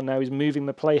spacebar now is moving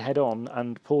the playhead on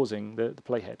and pausing the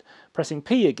playhead. Pressing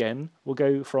P again will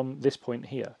go from this point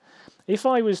here. If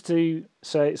I was to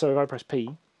say, so if I press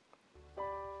P,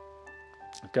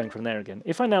 going from there again.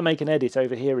 If I now make an edit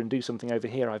over here and do something over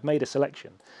here, I've made a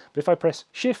selection. But if I press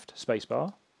Shift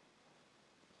spacebar,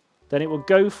 then it will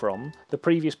go from the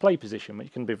previous play position,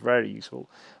 which can be very useful,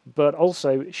 but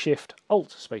also Shift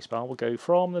Alt spacebar will go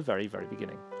from the very, very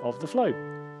beginning of the flow.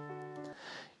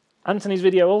 Anthony's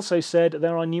video also said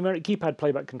there are numeric keypad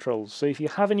playback controls. So if you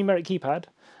have a numeric keypad,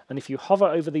 and if you hover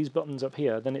over these buttons up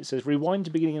here, then it says rewind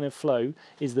to beginning of flow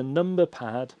is the number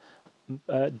pad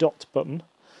dot button,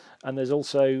 and there's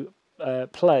also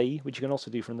play, which you can also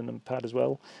do from the number pad as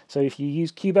well. So if you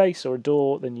use Cubase or a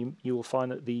DAW, then you will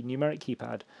find that the numeric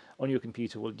keypad on your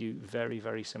computer will do very,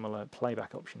 very similar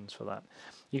playback options for that.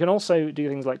 You can also do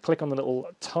things like click on the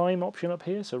little time option up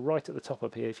here. So right at the top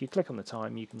up here, if you click on the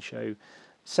time, you can show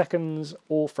seconds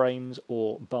or frames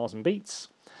or bars and beats.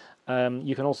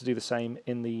 You can also do the same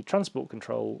in the transport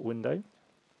control window,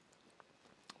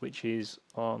 which is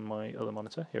on my other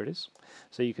monitor. Here it is.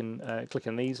 So you can click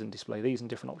on these and display these in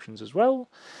different options as well.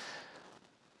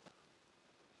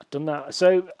 I've done that.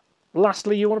 So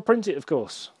lastly, you want to print it, of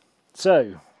course.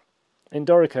 So in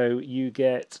Dorico, you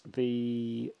get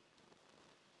the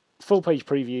full page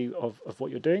preview of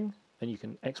what you're doing, and you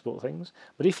can export things.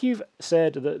 But if you've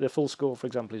said that the full score, for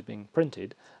example, is being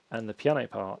printed, and the piano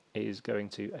part is going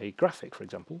to a graphic, for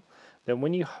example, then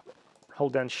when you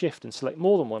hold down Shift and select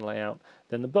more than one layout,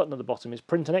 then the button at the bottom is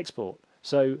print and export.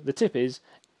 So the tip is,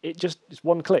 it's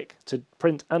one click to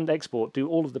print and export, do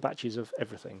all of the batches of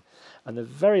everything. And the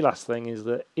very last thing is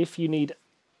that if you need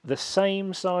the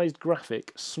same sized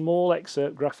graphic, small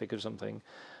excerpt graphic of something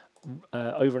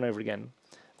over and over again,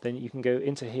 then you can go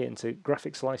into here into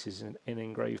graphic slices in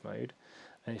engrave mode,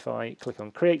 and if I click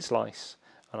on create slice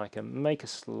and I can make a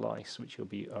slice which will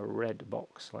be a red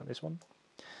box like this one,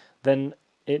 then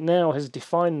it now has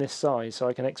defined this size, so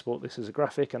I can export this as a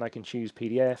graphic, and I can choose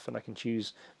PDF, and I can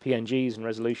choose PNGs and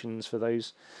resolutions for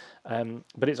those,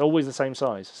 but it's always the same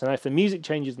size. So now if the music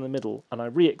changes in the middle and I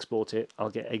re-export it,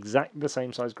 I'll get exactly the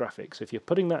same size graphic. So if you're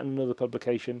putting that in another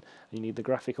publication and you need the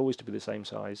graphic always to be the same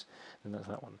size, then that's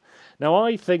that one. Now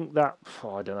I think that,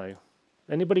 I don't know,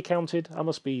 anybody counted? I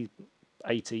must be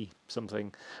 80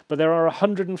 something, but there are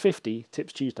 150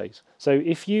 Tips Tuesdays. So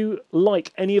if you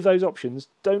like any of those options,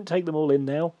 don't take them all in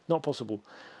now, not possible.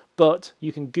 But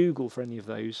you can Google for any of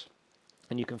those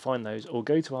and you can find those, or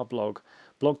go to our blog,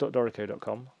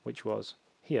 blog.dorico.com, which was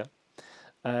here,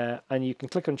 and you can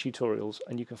click on tutorials,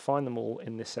 and you can find them all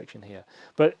in this section here.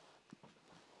 But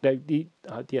no,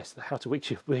 yes, how to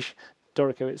wish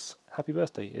Dorico its happy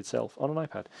birthday itself on an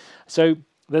iPad. So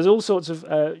there's all sorts of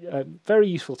very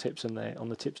useful tips in there on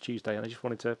the Tips Tuesday, and I just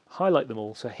wanted to highlight them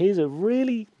all. So here's a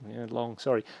really long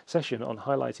session on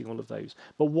highlighting all of those.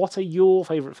 But what are your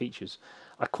favourite features?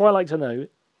 I'd quite like to know.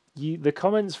 The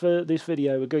comments for this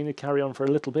video are going to carry on for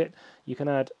a little bit. You can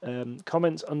add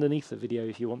comments underneath the video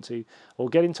if you want to, or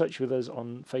get in touch with us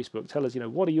on Facebook. Tell us,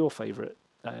 what are your favourite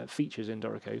features in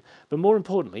Dorico, but more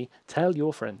importantly, tell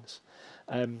your friends.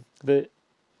 That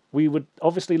we would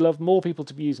obviously love more people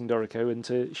to be using Dorico and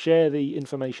to share the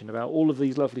information about all of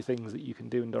these lovely things that you can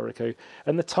do in Dorico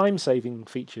and the time-saving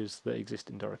features that exist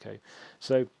in Dorico.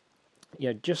 So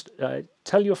just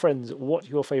tell your friends what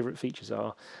your favourite features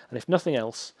are, and if nothing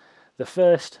else, the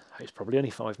first, it's probably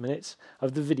only 5 minutes,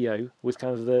 of the video with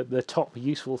kind of the top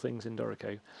useful things in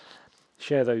Dorico.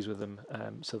 Share those with them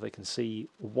so they can see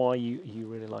why you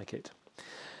really like it.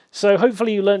 So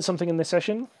hopefully you learned something in this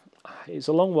session. It's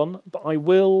a long one, but I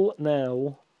will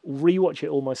now rewatch it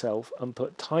all myself and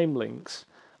put time links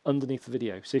underneath the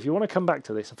video. So if you want to come back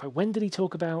to this, in fact, when did he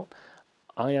talk about?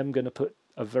 I am going to put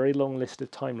a very long list of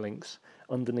time links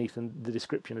underneath in the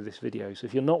description of this video. So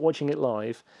if you're not watching it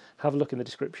live, have a look in the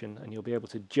description and you'll be able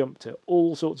to jump to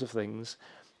all sorts of things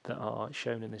that are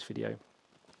shown in this video.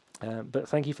 But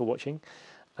thank you for watching,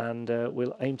 and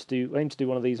we'll aim to do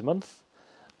one of these a month.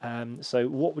 So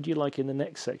what would you like in the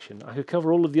next section? I could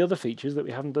cover all of the other features that we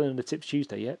haven't done in the Tips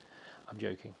Tuesday yet. I'm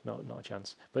joking, not a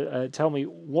chance. But tell me,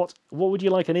 what would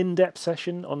you like, an in-depth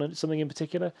session on something in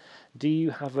particular? Do you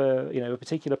have a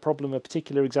particular problem, a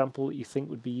particular example that you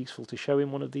think would be useful to show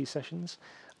in one of these sessions?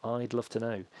 I'd love to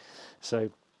know.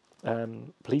 So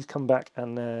please come back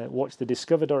and watch the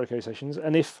Discover Dorico sessions.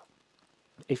 And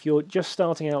if you're just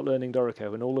starting out learning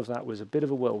Dorico and all of that was a bit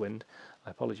of a whirlwind,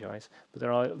 I apologise, but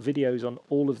there are videos on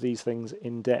all of these things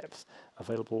in depth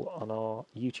available on our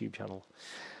YouTube channel.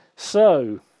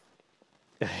 So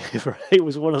it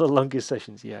was one of the longest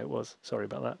sessions. Yeah, it was. Sorry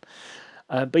about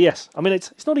that. But yes, I mean,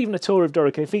 it's not even a tour of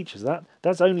Dorico features.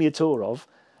 That's only a tour of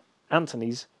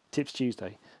Anthony's Tips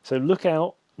Tuesday. So look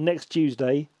out next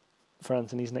Tuesday for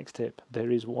Anthony's next tip.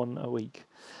 There is one a week.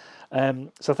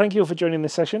 So thank you all for joining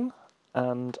this session.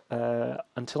 And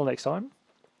until next time,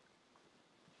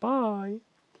 bye.